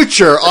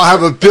future I'll have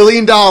 $1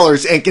 billion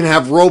and can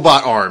have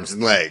robot arms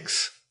and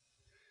legs.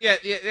 Yeah.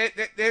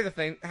 There's the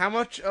thing. How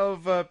much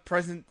of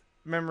present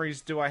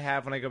memories do I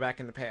have when I go back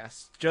in the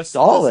past? Just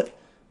All of it.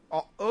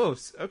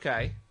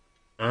 Okay.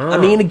 I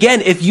mean,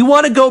 again, if you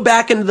want to go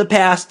back into the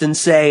past and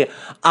say,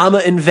 I'm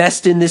going to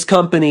invest in this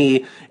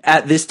company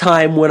at this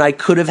time when I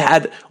could have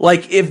had,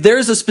 like, if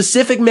there's a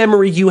specific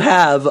memory you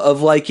have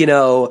of, like, you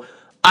know,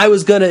 I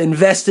was going to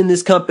invest in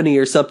this company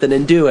or something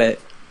and do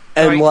it.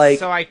 And, like,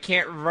 so I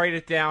can't write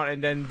it down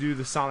and then do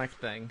the Sonic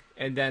thing,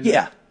 and then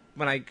yeah.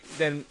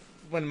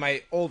 when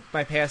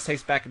my past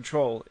takes back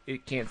control,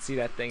 it can't see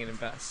that thing and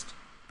invest.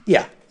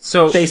 Yeah.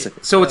 So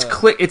Basically. so it's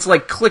it's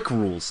like click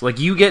rules. Like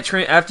you get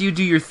after you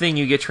do your thing,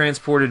 you get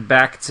transported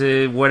back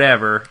to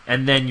whatever,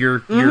 and then your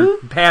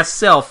past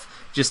self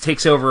just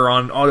takes over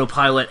on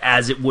autopilot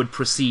as it would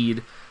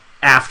proceed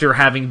after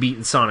having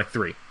beaten Sonic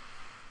 3.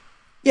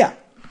 Yeah.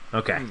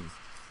 Okay.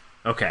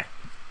 Okay.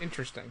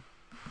 Interesting.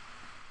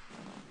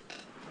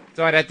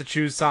 So I'd have to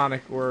choose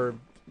Sonic or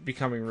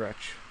becoming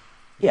rich.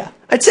 Yeah.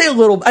 I'd say a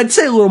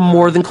little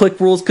more than Click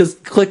rules because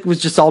Click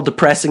was just all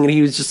depressing and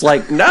he was just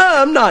like,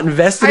 nah, I'm not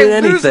invested in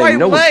I lose anything. my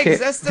No one legs. cares.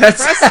 That's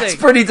depressing. That's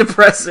pretty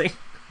depressing.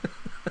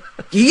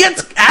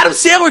 Adam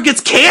Sandler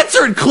gets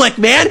cancer in Click,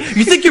 man.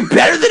 You think you're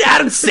better than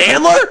Adam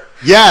Sandler?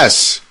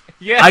 Yes.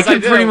 Yes, I can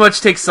do. pretty much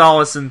take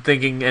solace in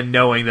thinking and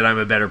knowing that I'm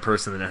a better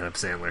person than Adam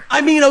Sandler. I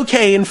mean,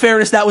 okay, in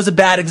fairness, that was a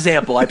bad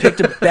example. I picked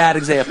a bad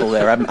example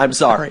there. I'm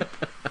sorry.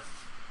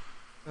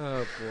 Oh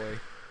boy.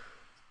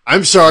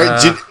 I'm sorry.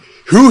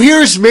 Who here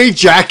has made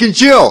Jack and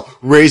Jill?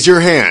 Raise your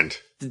hand.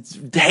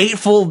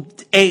 Hateful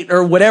Eight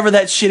or whatever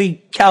that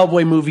shitty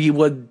cowboy movie he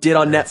did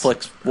on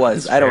Netflix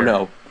was. I don't fair.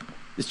 know.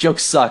 This joke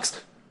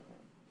sucks.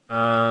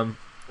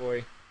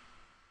 Boy.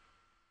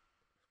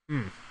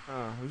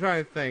 I'm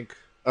trying to think.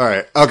 All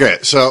right. Okay.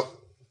 So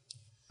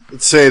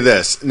let's say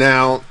this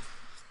now.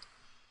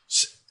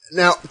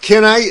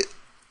 Can I?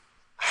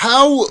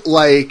 How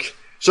like?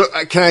 So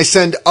can I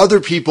send other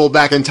people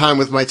back in time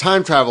with my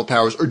time travel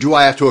powers, or do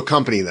I have to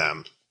accompany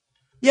them?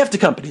 You have to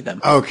accompany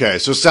them. Okay,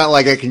 so it's not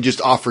like I can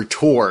just offer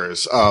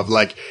tours of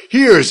like,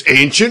 here's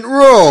ancient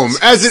Rome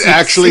as it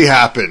actually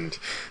happened.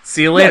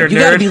 See you Yeah, later, you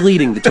gotta nerd. be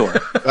leading the tour.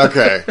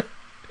 Okay.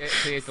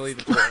 So you have to leave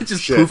the tour.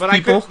 Just Shit. poof But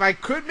people. I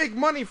could make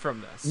money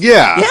from this.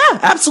 Yeah. Yeah,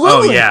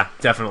 absolutely. Oh yeah,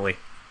 definitely.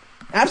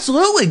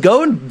 Absolutely,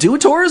 go and do a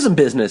tourism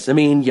business. I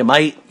mean, you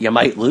might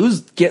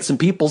get some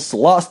people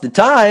lost to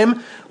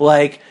time.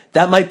 Like,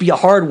 that might be a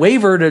hard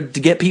waiver to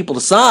get people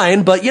to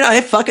sign, but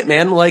hey, fuck it,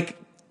 man. Like,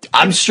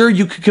 I'm sure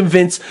you could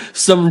convince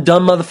some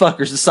dumb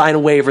motherfuckers to sign a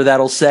waiver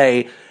that'll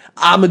say,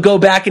 I'm gonna go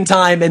back in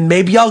time and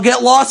maybe I'll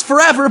get lost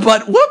forever,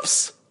 but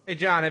whoops. Hey,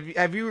 John,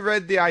 have you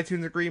read the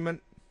iTunes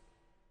agreement?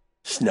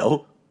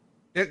 No.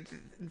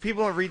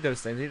 People don't read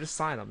those things. They just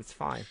sign them. It's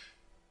fine.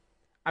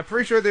 I'm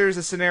pretty sure there's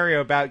a scenario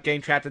about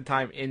getting trapped in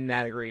time in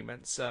that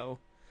agreement, so...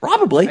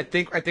 Probably. I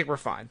think we're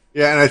fine.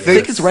 Yeah, and I I think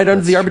think it's right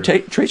under the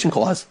arbitration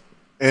clause.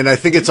 And I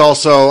think it's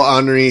also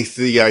underneath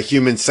the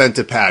human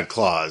centipede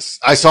clause.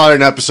 I saw it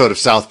in an episode of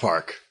South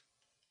Park.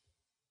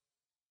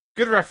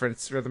 Good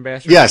reference, Rhythm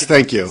Bastard. Yes, Good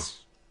thank reference.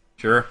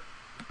 Sure.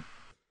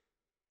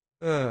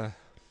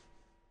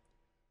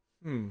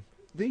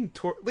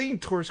 Leading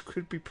tours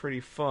could be pretty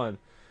fun.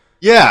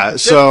 Yeah,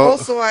 so...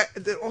 I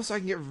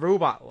can get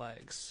robot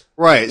legs.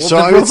 Right, Well, so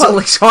the I mean, robot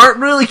legs aren't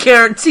really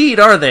guaranteed,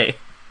 are they?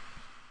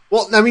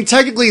 well, I mean,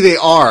 technically they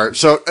are.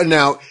 So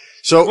now...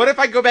 So, What if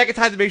I go back in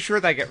time to make sure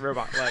that I get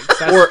robot legs?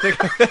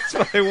 That's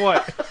what I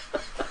want.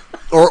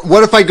 or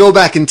what if I go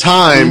back in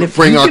time, And if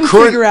bring you our can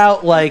current... figure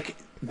out, like,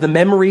 the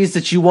memories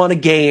that you want to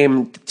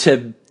game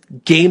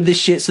this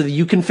shit so that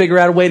you can figure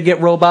out a way to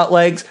get robot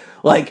legs,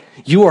 like,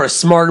 you are a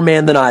smarter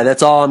man than I.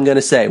 That's all I'm going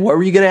to say. What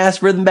were you going to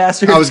ask, Rhythm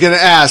Bastard? I was going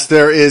to ask,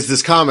 there is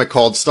this comic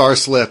called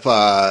Starslip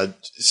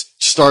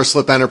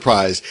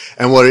Enterprise.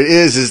 And what it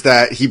is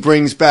that he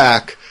brings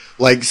back,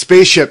 like,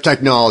 spaceship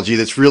technology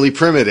that's really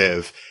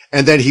primitive.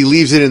 And then he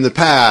leaves it in the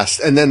past.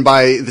 And then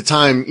by the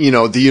time,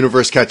 the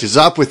universe catches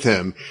up with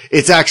him,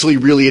 it's actually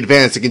really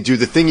advanced. It can do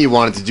the thing you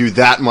wanted to do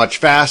that much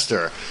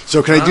faster.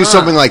 So can I do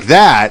something like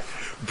that?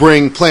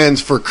 Bring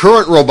plans for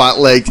current robot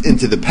legs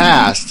into the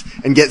past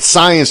and get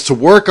science to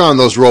work on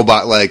those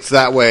robot legs.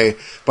 That way,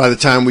 by the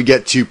time we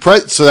get to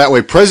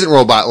present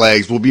robot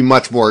legs will be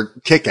much more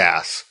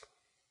kick-ass.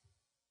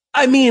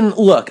 I mean,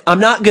 look, I'm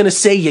not going to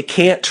say you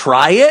can't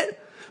try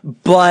it,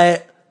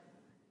 but,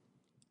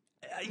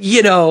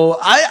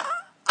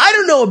 I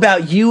don't know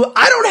about you.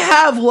 I don't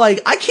have,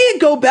 I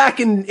can't go back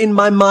in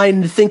my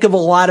mind and think of a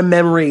lot of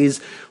memories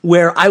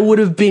where I would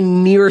have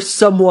been near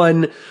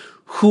someone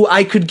who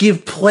I could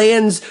give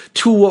plans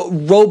to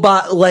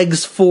robot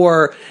legs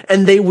for,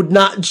 and they would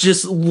not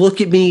just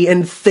look at me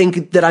and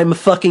think that I'm a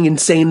fucking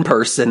insane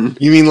person.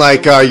 You mean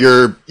like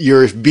your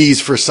B's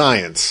for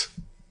science?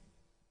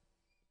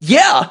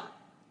 Yeah.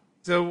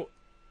 So,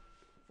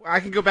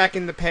 I can go back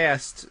in the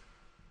past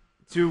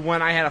to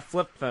when I had a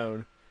flip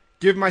phone,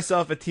 give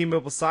myself a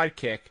T-Mobile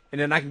sidekick,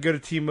 and then I can go to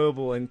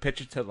T-Mobile and pitch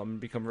it to them and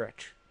become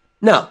rich.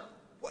 No.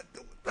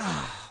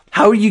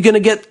 How are you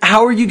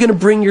gonna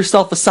bring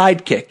yourself a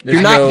sidekick?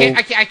 There's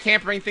I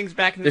can't bring things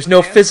back in There's the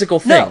no past? physical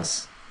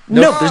things.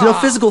 No, there's no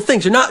physical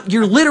things.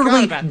 You're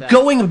literally about that.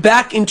 going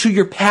back into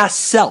your past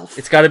self.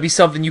 It's got to be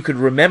something you could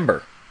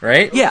remember,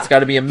 right? Yeah. It's got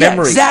to be a memory.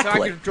 Yeah, So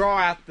exactly. I could draw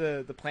out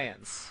the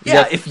plans.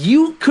 Yeah, if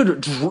you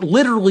could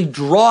literally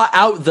draw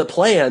out the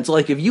plans,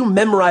 like if you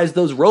memorize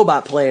those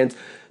robot plans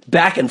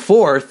back and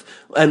forth,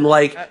 and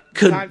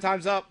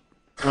Time's up.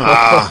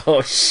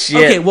 Oh, shit.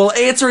 Okay, well,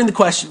 answering the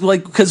question,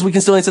 because we can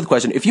still answer the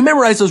question. If you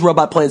memorize those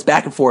robot plans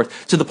back and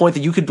forth to the point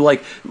that you could,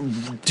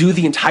 do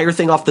the entire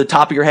thing off the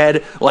top of your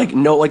head,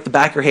 know the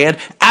back of your hand,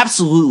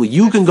 absolutely.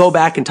 You can go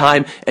back in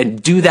time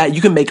and do that.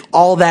 You can make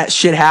all that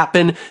shit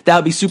happen. That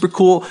would be super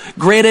cool.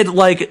 Granted,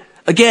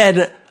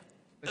 again,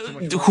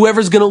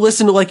 whoever's gonna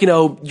listen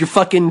to, your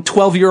fucking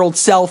 12-year-old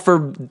self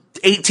or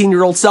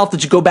 18-year-old self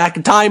that you go back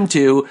in time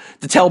to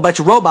tell about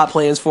your robot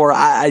plans for,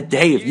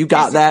 hey, if you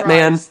got that,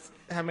 man.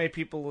 How many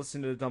people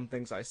listen to the dumb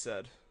things I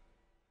said?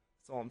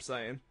 That's all I'm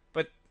saying.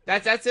 But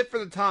that's it for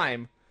the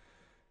time.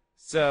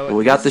 So Well,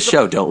 we got the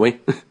show, don't we?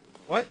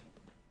 What?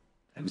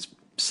 I was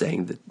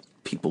saying that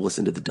people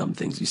listen to the dumb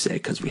things you say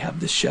because we have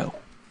this show.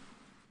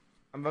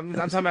 I'm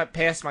talking about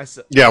past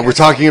myself. Yeah, we're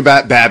talking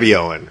about Babby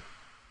Owen.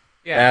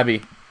 Yeah,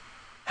 Abby.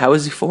 How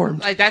is he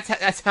formed?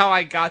 that's how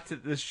I got to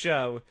this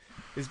show,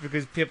 is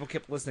because people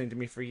kept listening to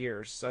me for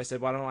years. So I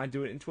said, why don't I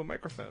do it into a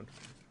microphone?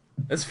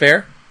 That's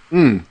fair.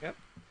 Yep.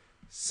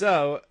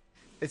 So,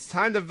 it's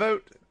time to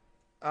vote.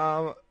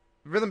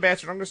 Rhythm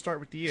Bastard, I'm going to start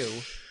with you.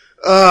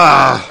 What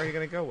are you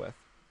going to go with?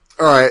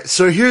 All right,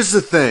 so here's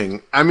the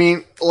thing. I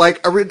mean,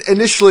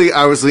 initially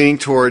I was leaning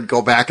toward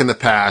go back in the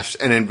past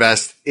and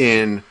invest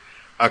in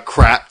a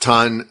crap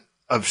ton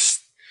of...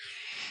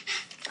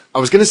 I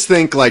was going to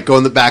think,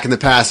 go back in the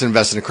past and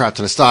invest in a crap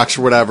ton of stocks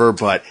or whatever,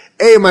 but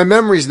A, my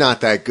memory's not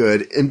that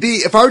good, and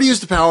B, if I were to use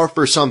the power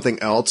for something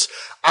else,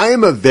 I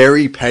am a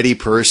very petty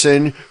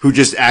person who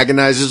just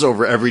agonizes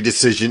over every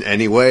decision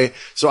anyway,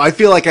 so I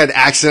feel like I'd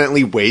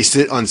accidentally waste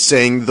it on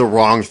saying the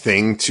wrong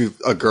thing to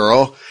a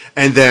girl,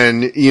 and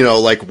then,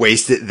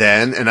 waste it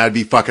then, and I'd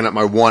be fucking up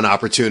my one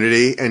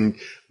opportunity, and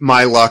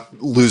my luck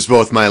lose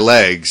both my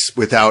legs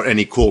without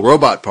any cool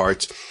robot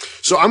parts.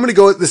 So I'm gonna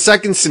go with the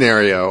second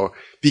scenario,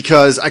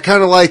 because I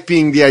kind of like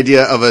being the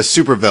idea of a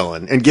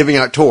supervillain and giving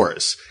out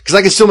tours. Because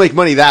I can still make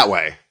money that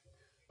way.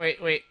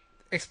 Wait.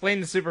 Explain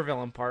the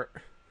supervillain part.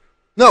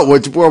 No,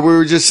 what we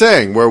were just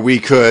saying, where we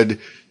could,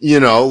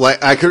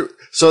 like I could.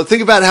 So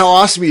think about how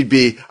awesome you'd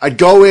be. I'd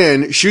go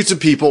in, shoot some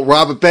people,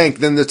 rob a bank.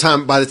 Then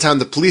by the time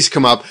the police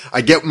come up,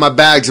 I get my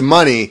bags of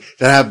money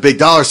that have big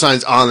dollar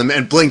signs on them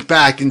and blink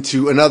back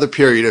into another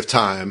period of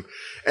time.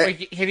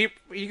 Wait,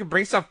 you can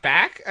bring stuff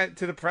back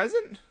to the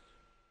present?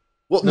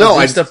 Well, No, no,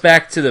 bring I'd stuff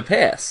back to the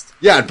past.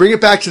 Yeah, I'd bring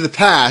it back to the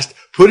past,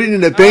 put it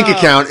in a bank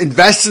account,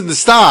 invest in the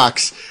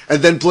stocks,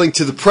 and then blink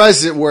to the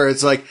present where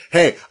it's like,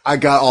 hey, I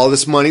got all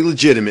this money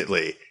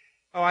legitimately.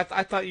 Oh, I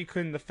thought you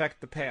couldn't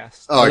affect the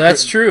past. Oh, Well,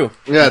 that's true.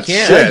 Yeah, You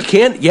can't. shit. You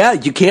can't. Yeah,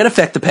 you can't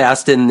affect the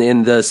past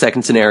in the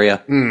second scenario.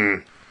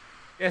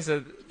 Yeah,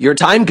 so You're a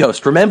time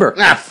ghost. Remember.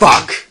 Ah,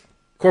 fuck.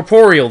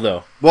 Corporeal,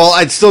 though. Well,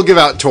 I'd still give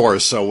out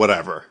tours, so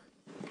whatever.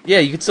 Yeah,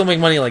 you could still make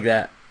money like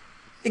that.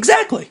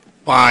 Exactly.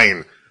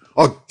 Fine.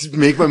 I'll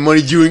make my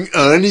money doing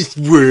honest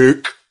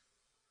work.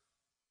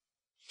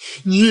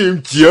 Yeah,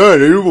 I'm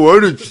done. I don't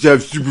want to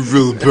have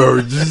supervillain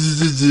powers.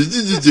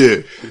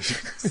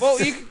 well,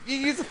 you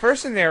use the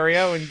first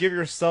scenario and give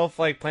yourself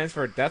like plans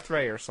for a death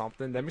ray or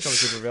something. Then become a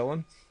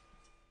supervillain.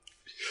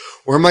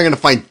 Where am I going to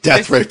find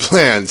death ray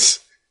plans?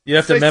 You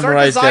have to So start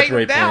memorize death designing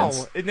ray now,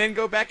 plans. and then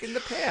go back in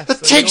the past.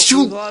 That so takes you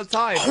don't too. lose a lot of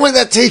time. Oh,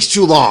 that takes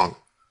too long.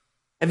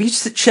 Have you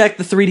checked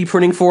the 3D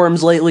printing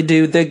forums lately,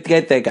 dude? They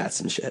got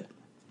some shit.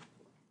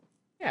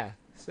 Yeah,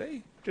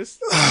 see,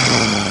 just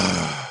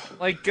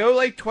like go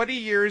like 20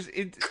 years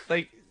in,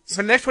 like for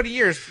the next 20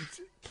 years,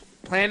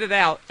 plan it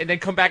out, and then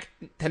come back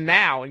to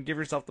now and give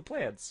yourself the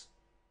plans.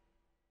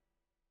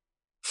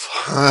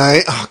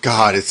 Oh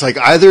God, it's like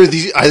either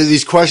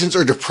these questions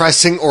are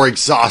depressing or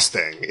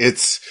exhausting.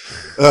 It's,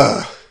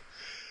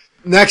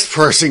 next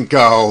person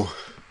go.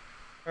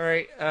 All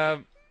right,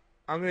 I'm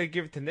gonna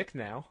give it to Nick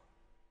now.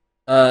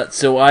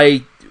 So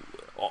I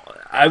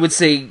would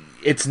say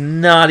it's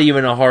not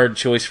even a hard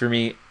choice for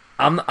me.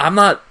 I'm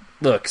not.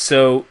 Look,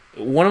 so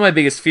one of my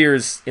biggest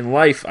fears in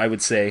life, I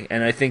would say,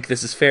 and I think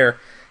this is fair,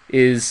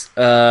 is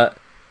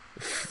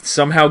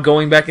somehow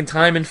going back in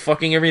time and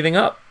fucking everything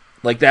up.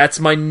 Like that's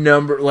my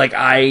number. Like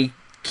I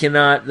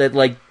cannot. That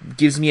like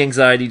gives me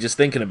anxiety just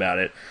thinking about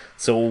it.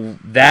 So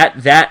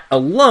that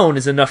alone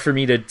is enough for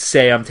me to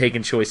say I'm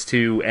taking choice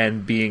 2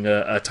 and being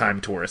a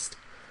time tourist.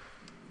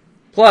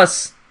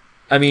 Plus,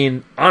 I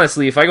mean,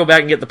 honestly, if I go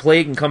back and get the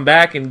plague and come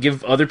back and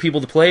give other people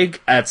the plague,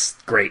 that's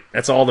great.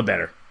 That's all the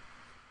better.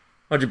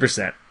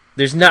 100%.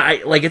 There's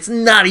not like it's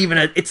not even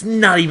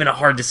a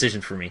hard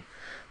decision for me.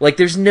 Like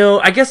there's no.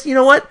 I guess you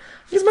know what?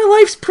 Because my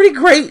life's pretty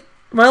great.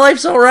 My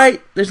life's all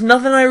right. There's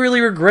nothing I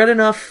really regret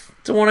enough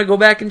to want to go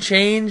back and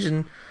change,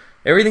 and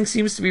everything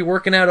seems to be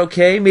working out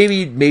okay.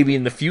 Maybe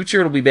in the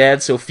future it'll be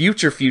bad. So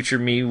future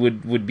me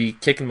would be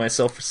kicking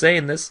myself for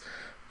saying this.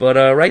 But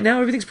right now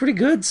everything's pretty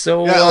good.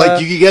 So Yeah,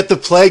 like you could get the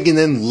plague and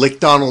then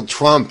lick Donald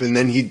Trump, and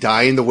then he'd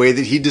die in the way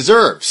that he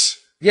deserves.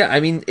 yeah, I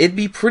mean it'd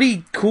be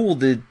pretty cool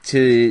to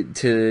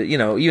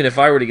even if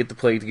I were to get the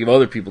plague, to give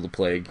other people the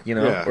plague,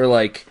 Yeah. or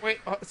like. Wait,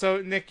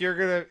 so Nick,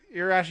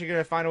 you're actually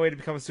gonna find a way to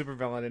become a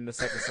supervillain in the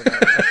second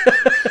scenario.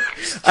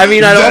 I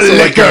mean, I'd also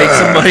like to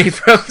liquor. make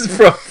some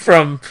money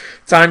from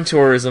time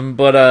tourism,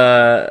 but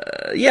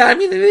yeah, I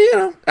mean,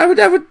 I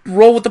would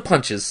roll with the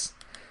punches.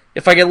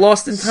 If I get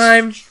lost in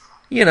time,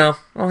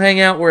 I'll hang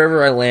out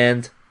wherever I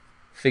land,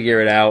 figure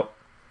it out.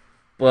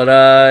 But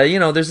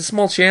there's a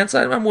small chance.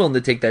 I'm willing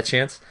to take that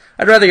chance.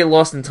 I'd rather get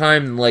lost in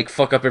time than like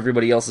fuck up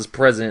everybody else's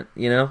present.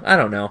 I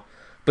don't know.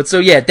 But so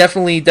yeah,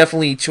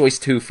 definitely choice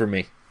 2 for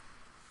me.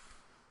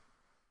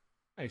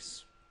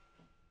 Nice.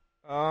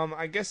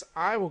 I guess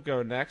I will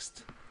go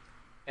next.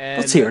 And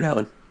Let's hear it,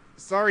 Owen.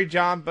 sorry,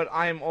 John, but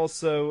I am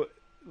also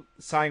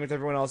siding with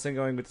everyone else and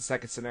going with the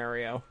second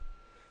scenario.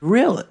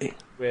 Really?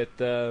 With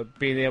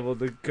being able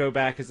to go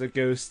back as a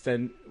ghost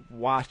and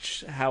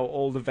watch how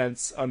old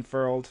events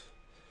unfurled.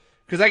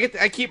 Because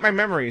I keep my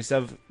memories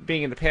of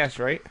being in the past,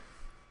 right?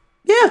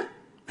 Yeah,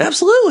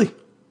 absolutely.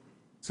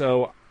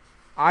 So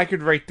I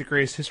could write the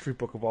greatest history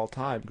book of all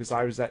time because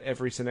I was at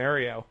every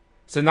scenario.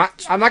 So I'm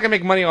not gonna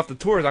make money off the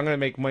tours. I'm gonna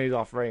make money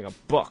off writing a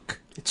book.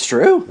 It's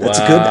true. That's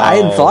Wow. good. I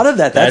hadn't thought of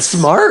that. That's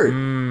smart.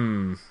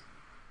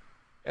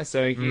 Yeah,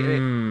 so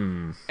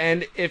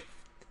and if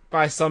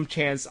by some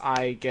chance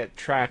I get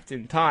trapped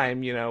in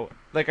time,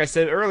 like I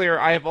said earlier,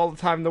 I have all the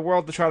time in the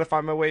world to try to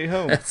find my way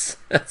home.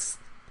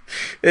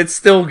 It's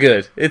still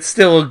good. It's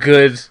still a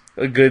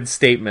good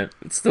statement.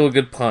 It's still a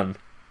good pun.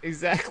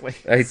 Exactly.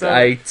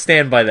 I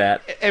stand by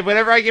that. And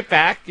whenever I get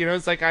back,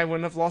 it's like I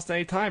wouldn't have lost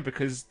any time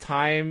because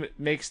time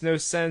makes no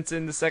sense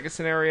in the second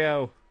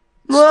scenario.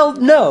 Well,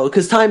 no,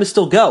 because time is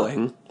still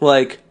going.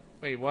 Like,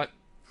 Wait, what?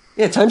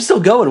 yeah, time's still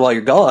going while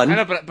you're gone. I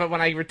know, but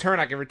when I return,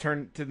 I can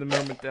return to the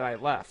moment that I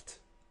left.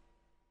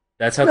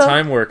 That's how No.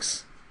 time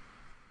works.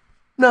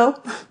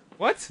 No,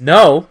 What?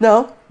 No.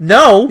 no,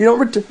 No. you don't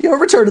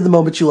return to the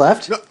moment you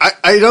left. No,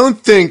 I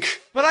don't think.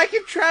 But I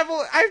can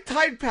travel. I have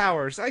time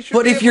powers. I should.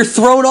 But be if able you're to-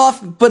 thrown off,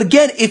 but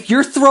again, if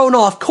you're thrown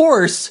off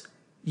course,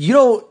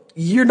 you're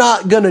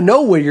not gonna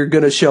know where you're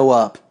gonna show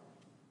up.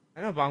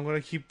 I know, but I'm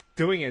gonna keep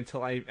doing it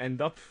until I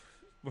end up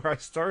where I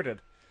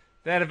started.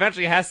 That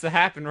eventually has to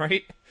happen,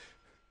 right?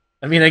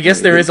 I mean, I guess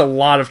there is a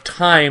lot of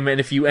time, and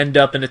if you end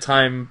up in a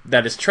time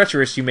that is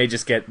treacherous, you may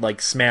just get, like,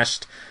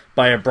 smashed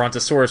by a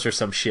brontosaurus or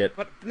some shit.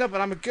 But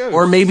I'm a ghost.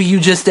 Or maybe you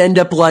just end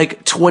up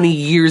like 20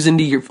 years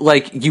into your,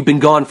 like, you've been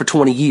gone for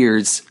 20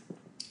 years.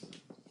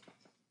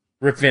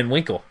 Rip Van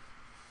Winkle.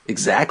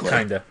 Exactly.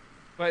 Kinda.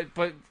 But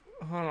hold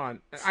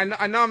on.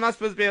 I know I'm not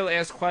supposed to be able to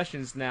ask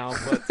questions now,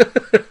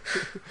 but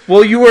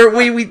Well, you were,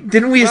 we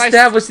didn't we But I-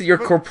 establish that you're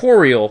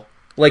corporeal?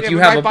 Like, yeah, you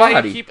but have my a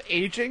body. keep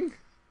aging,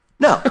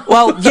 No,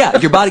 well, yeah,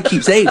 your body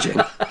keeps aging,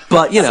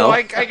 but you know, so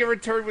I can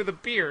return with a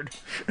beard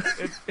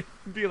and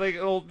be like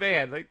an old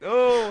man. Like,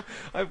 oh,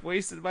 I've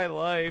wasted my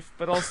life,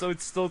 but also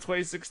it's still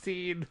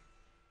 2016.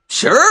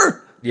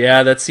 sure.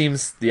 Yeah, that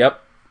seems,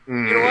 yep. You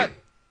know what?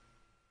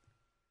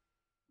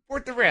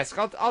 Worth the risk.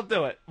 I'll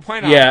do it. Why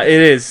not? Yeah, it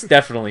is,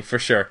 definitely, for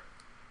sure.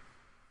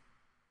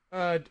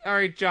 All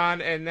right,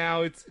 John, and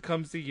now it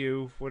comes to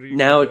you. What are you?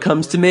 Now it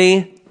comes to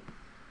me.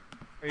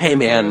 Are you Hey, gonna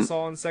man. put us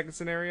all in the second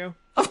scenario.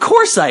 Of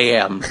course I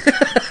am.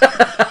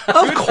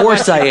 Of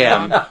course I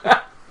am.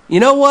 You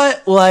know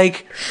what?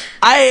 Like,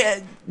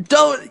 I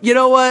don't. You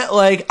know what?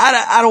 Like,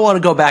 I don't want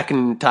to go back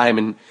in time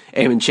and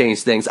aim and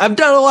change things. I've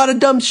done a lot of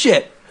dumb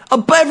shit.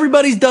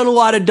 Everybody's done a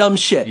lot of dumb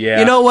shit. Yeah.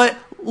 You know what?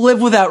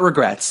 Live without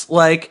regrets.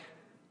 Like,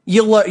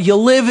 you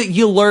live,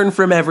 you learn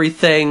from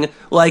everything.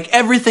 Like,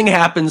 everything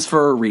happens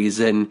for a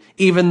reason,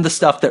 even the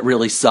stuff that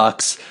really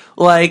sucks.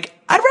 Like,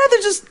 I'd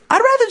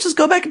rather just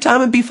go back in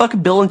time and be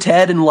fucking Bill and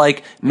Ted and,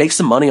 like, make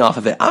some money off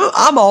of it.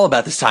 I'm all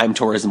about this time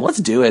tourism. Let's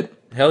do it.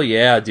 Hell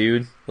yeah,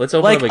 dude. Let's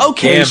open Like, up a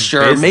okay, damn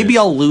sure, business. maybe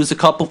I'll lose a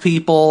couple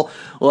people.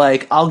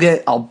 Like, I'll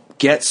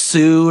get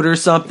sued or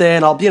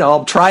something.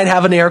 I'll try and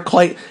have an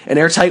airtight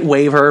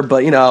waiver,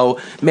 but,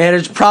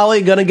 manage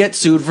probably gonna get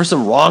sued for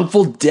some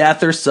wrongful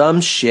death or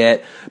some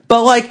shit.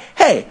 But, like,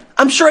 hey,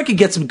 I'm sure I could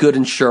get some good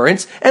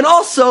insurance. And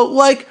also,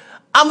 like,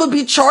 I'm gonna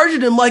be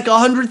charging him like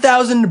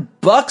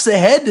 $100,000 a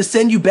head to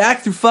send you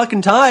back through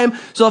fucking time.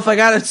 So if I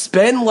gotta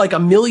spend like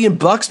 $1 million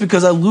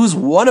because I lose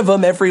one of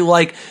them every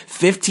like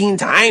 15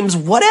 times,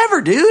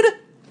 whatever, dude.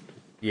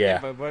 Yeah.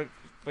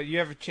 But you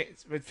have a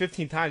chance. But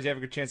 15 times, you have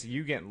a good chance of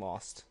you getting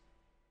lost.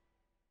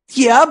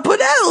 Yeah, but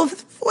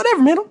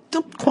whatever, man.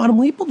 Don't quantum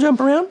leap. We'll jump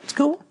around. It's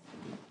cool.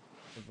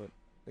 But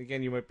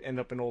again, you might end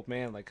up an old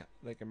man, like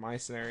in my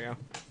scenario.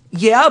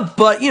 Yeah,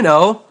 but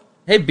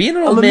Hey, being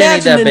an old I'm man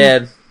ain't that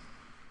imagining- bad.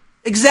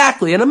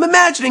 exactly. And I'm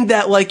imagining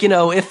that, like,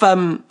 if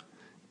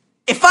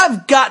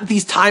I've got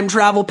these time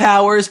travel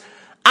powers,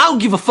 I don't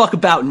give a fuck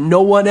about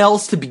no one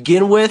else to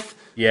begin with.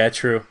 Yeah,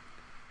 true.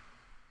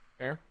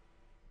 Fair.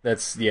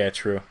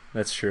 True.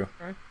 That's true.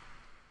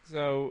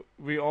 So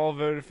we all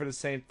voted for the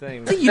same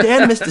thing. It's a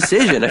unanimous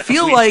decision. I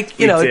feel like,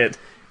 We did.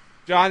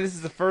 John, this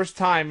is the first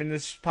time in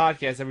this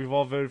podcast that we've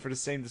all voted for the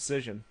same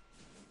decision.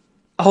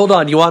 Hold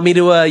on. You want me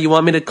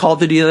to call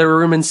to the other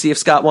room and see if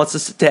Scott wants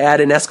us to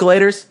add in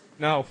escalators?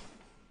 No.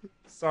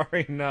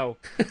 Sorry, no.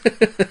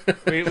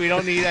 we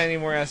don't need any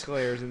more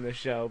escalators in this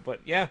show.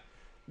 But yeah,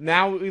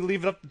 now we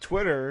leave it up to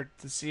Twitter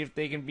to see if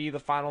they can be the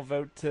final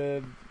vote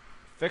to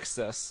fix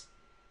this.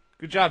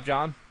 Good job,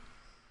 John.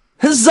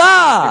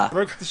 Huzzah!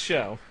 Broke the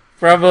show.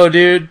 Bravo,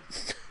 dude.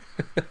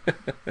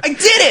 I did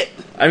it!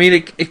 I mean,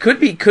 it could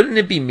be. Couldn't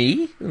it be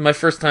me? My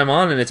first time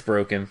on, and it's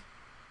broken.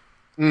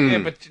 Yeah,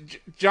 but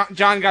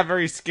John got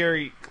very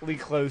scarily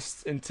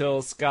close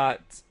until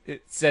Scott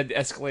said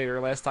escalator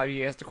last time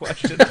he asked a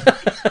question.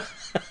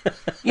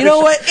 You know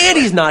what?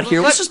 Andy's not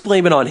here. Let's just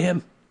blame it on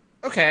him.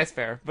 Okay, that's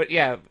fair. But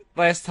yeah,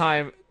 last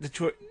time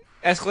the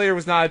escalator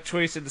was not a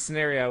choice in the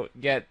scenario,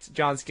 yet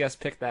John's guest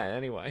picked that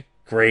anyway.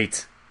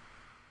 Great.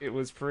 It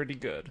was pretty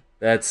good.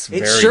 That's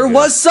It very sure good.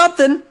 was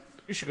something.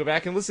 You should go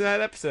back and listen to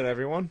that episode,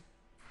 everyone.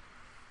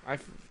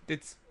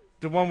 It's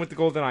the one with the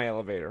GoldenEye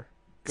elevator.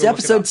 It's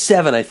episode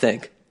 7, I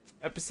think.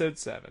 Episode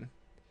 7.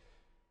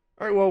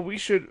 Alright, well, we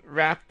should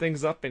wrap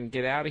things up and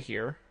get out of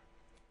here.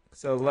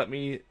 So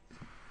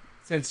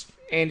since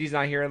Andy's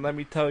not here, let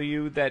me tell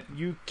you that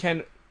you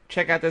can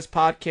check out this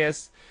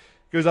podcast.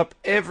 It goes up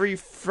every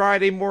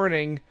Friday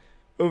morning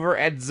over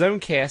at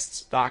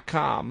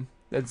zonecasts.com.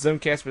 That's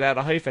zonecast without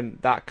a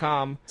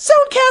hyphen.com.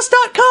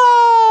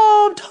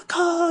 Zonecast.com.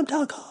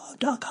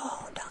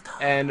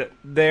 And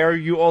there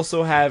you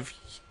also have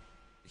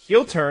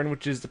Heel Turn,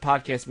 which is the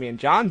podcast me and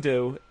John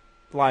do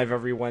live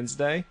every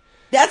Wednesday.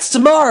 That's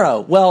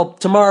tomorrow. Well,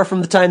 tomorrow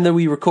from the time that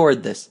we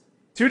record this.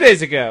 2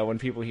 days ago when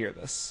people hear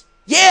this.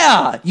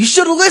 Yeah! You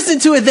should have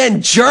listened to it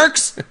then,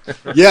 jerks!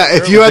 Yeah,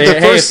 if you had the Hey,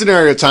 first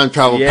scenario time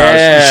travel powers,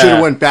 Yeah. you should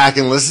have went back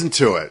and listened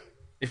to it.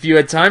 If you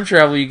had time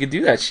travel, you could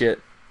do that shit.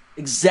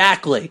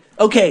 Exactly.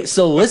 Okay,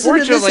 so listen to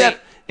this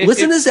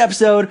Unfortunately, this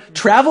episode,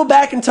 travel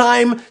back in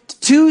time to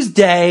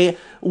Tuesday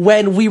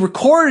when we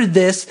recorded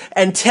this,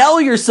 and tell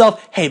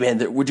yourself, hey man,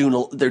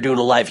 they're doing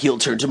a live Heel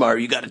Turn tomorrow.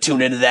 You gotta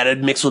tune into that at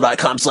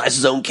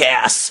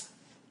mixwell.com/zonecast.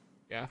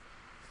 Yeah.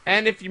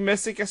 And if you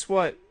miss it, guess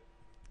what?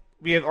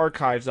 We have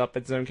archives up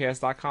at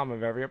zonecast.com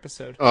of every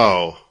episode.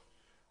 Oh.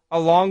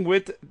 Along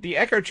with the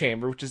Echo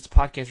Chamber, which is the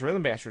podcast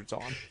Rhythm Bastards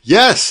on.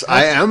 Yes,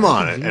 I am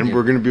on it, and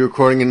we're going to be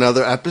recording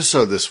another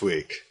episode this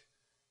week.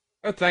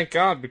 Oh, thank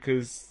God,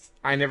 because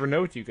I never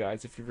know with you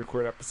guys if you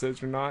record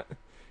episodes or not.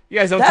 You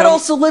guys don't That tell me.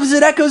 also lives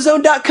at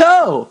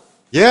echozone.co.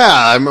 Yeah,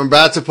 I'm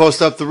about to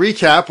post up the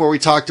recap where we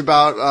talked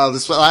about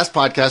this last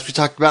podcast. We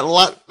talked about a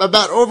lot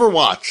about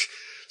Overwatch.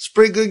 It's a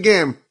pretty good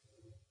game.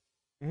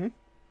 You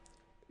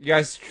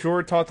guys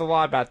sure talked a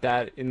lot about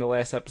that in the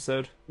last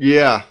episode.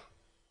 Yeah.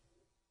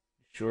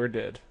 Sure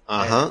did.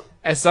 Uh-huh.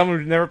 As someone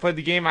who's never played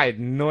the game, I had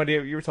no idea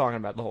what you were talking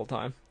about the whole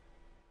time.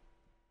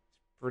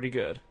 Pretty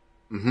good.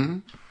 Mm-hmm.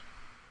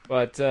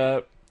 But,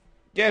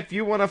 yeah, if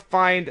you want to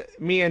find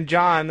me and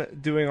John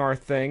doing our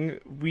thing,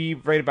 we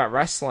write about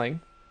wrestling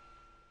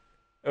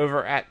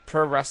over at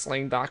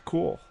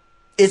prowrestling.cool.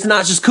 It's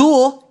not just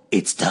cool,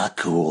 it's not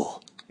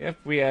cool. Yep,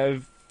 we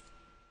have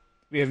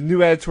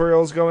new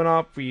editorials going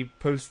up. We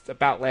post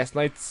about last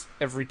night's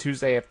every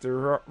Tuesday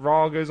after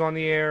Raw goes on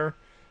the air.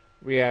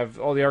 We have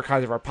all the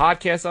archives of our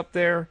podcasts up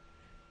there.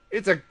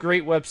 It's a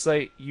great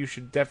website. You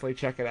should definitely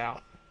check it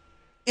out.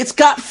 It's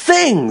got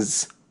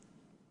things!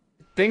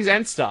 Things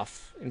and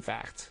stuff, in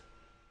fact.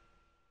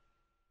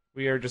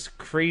 We are just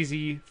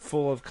crazy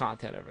full of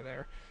content over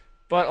there.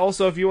 But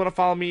also, if you want to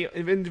follow me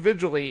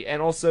individually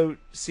and also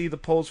see the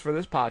polls for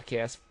this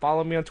podcast,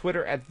 follow me on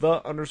Twitter at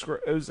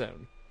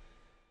 @the_ozone.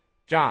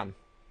 John.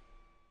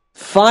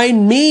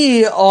 Find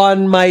me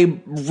on my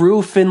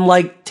roof in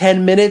like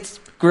 10 minutes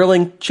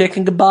grilling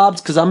chicken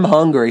kebabs because I'm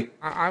hungry.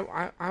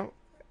 I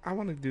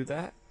want to do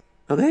that.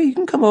 Okay, you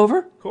can come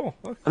over. Cool.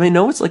 Okay. I mean,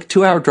 no, it's like a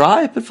 2-hour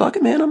drive, but fuck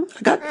it, man.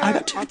 I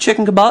got 2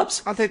 chicken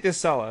kebabs. I'll take this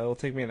solo. It'll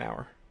take me an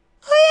hour.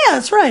 Oh yeah,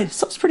 that's right.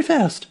 Stuff's pretty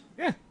fast.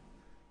 Yeah.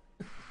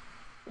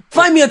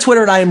 Find me on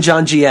Twitter at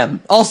IamJohnGM.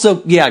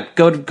 Also, yeah,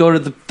 go to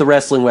the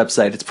wrestling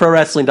website. It's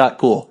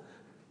prowrestling.cool.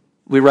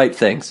 We write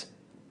things.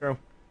 True.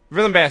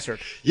 Rhythm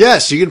Bastard.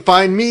 Yes, you can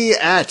find me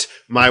at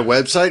my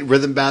website,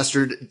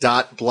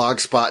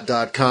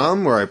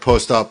 rhythmbastard.blogspot.com, where I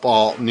post up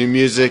all new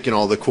music and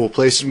all the cool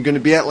places I'm going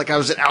to be at. Like I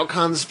was at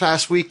Outcon this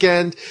past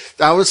weekend.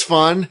 That was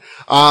fun.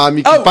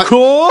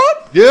 Cool!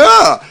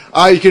 Yeah!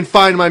 You can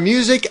find my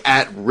music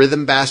at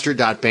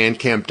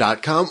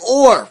rhythmbastard.bandcamp.com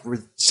or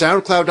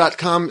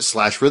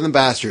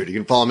soundcloud.com/rhythmbastard. You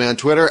can follow me on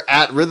Twitter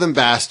at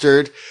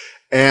rhythmbastard.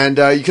 And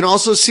you can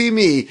also see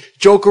me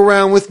joke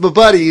around with my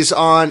buddies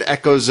on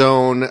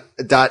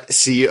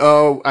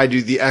echozone.co. I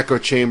do the Echo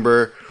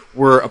Chamber.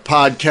 We're a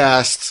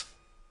podcast.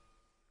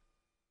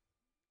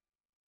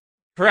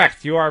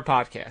 Correct. You are a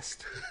podcast.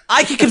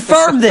 I can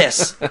confirm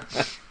this!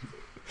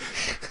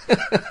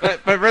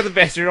 But Rhythm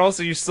Bastard,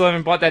 also, you still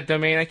haven't bought that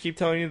domain I keep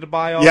telling you to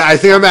buy. Yeah, I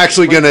think I'm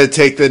actually going to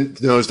take the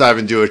nosedive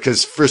and do it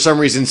because for some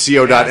reason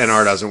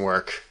co.nr doesn't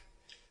work.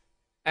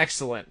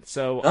 Excellent.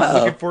 So I'm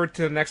looking forward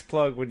to the next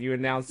plug when you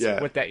announce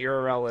what that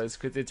URL is,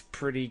 because it's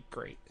pretty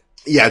great.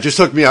 Yeah, just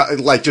help me out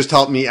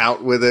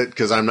with it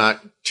because I'm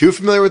not too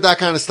familiar with that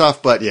kind of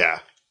stuff, but yeah.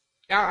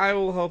 I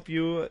will help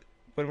you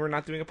when we're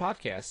not doing a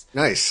podcast.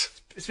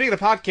 Nice. Speaking of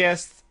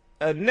podcasts,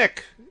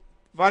 Nick,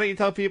 why don't you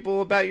tell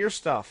people about your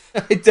stuff?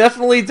 I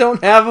definitely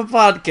don't have a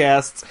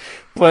podcast,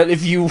 but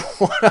if you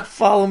want to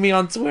follow me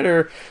on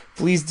Twitter,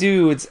 please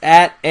do. It's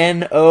at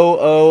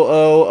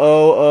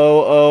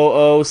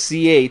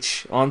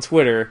NOOOOOOOCH on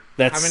Twitter.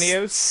 That's how many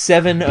O's?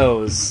 7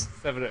 O's.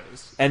 7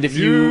 O's. And if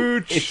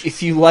you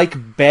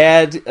like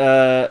bad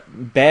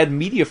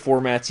media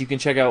formats, you can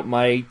check out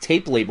my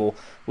tape label,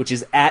 which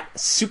is at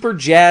Super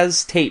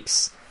Jazz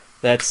Tapes.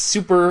 That's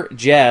Super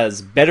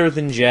Jazz, better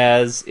than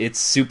jazz. It's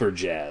Super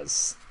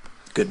Jazz.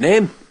 Good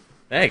name.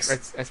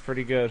 Thanks. That's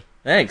pretty good.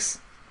 Thanks.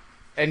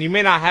 And you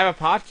may not have a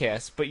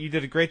podcast, but you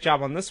did a great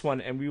job on this one,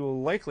 and we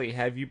will likely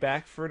have you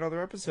back for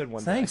another episode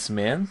one day. Thanks,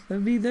 man.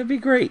 That'd be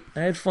great.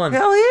 I had fun.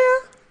 Hell yeah.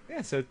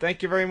 Yeah, so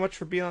thank you very much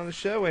for being on the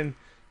show, and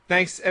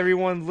thanks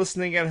everyone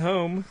listening at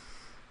home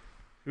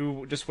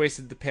who just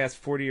wasted the past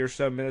 40 or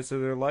so minutes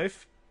of their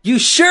life. You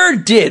sure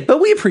did, but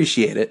we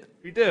appreciate it.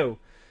 We do.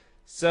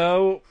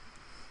 So,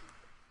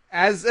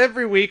 as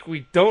every week,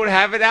 we don't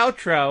have an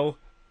outro,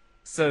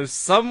 so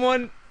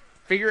someone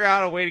figure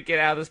out a way to get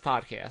out of this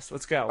podcast.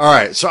 Let's go. All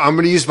right, so I'm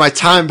going to use my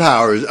time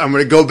powers. I'm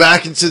going to go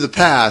back into the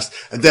past,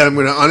 and then I'm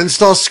going to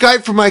uninstall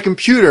Skype from my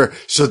computer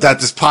so that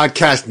this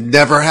podcast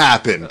never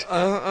happened.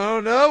 Oh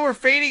no, we're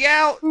fading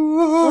out.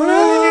 What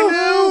did you do?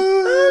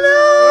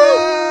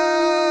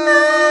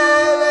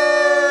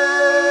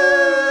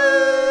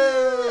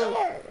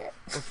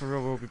 For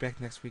real, we'll be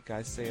back next week,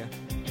 guys. See ya.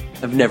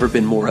 I've never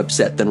been more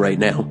upset than right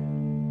now.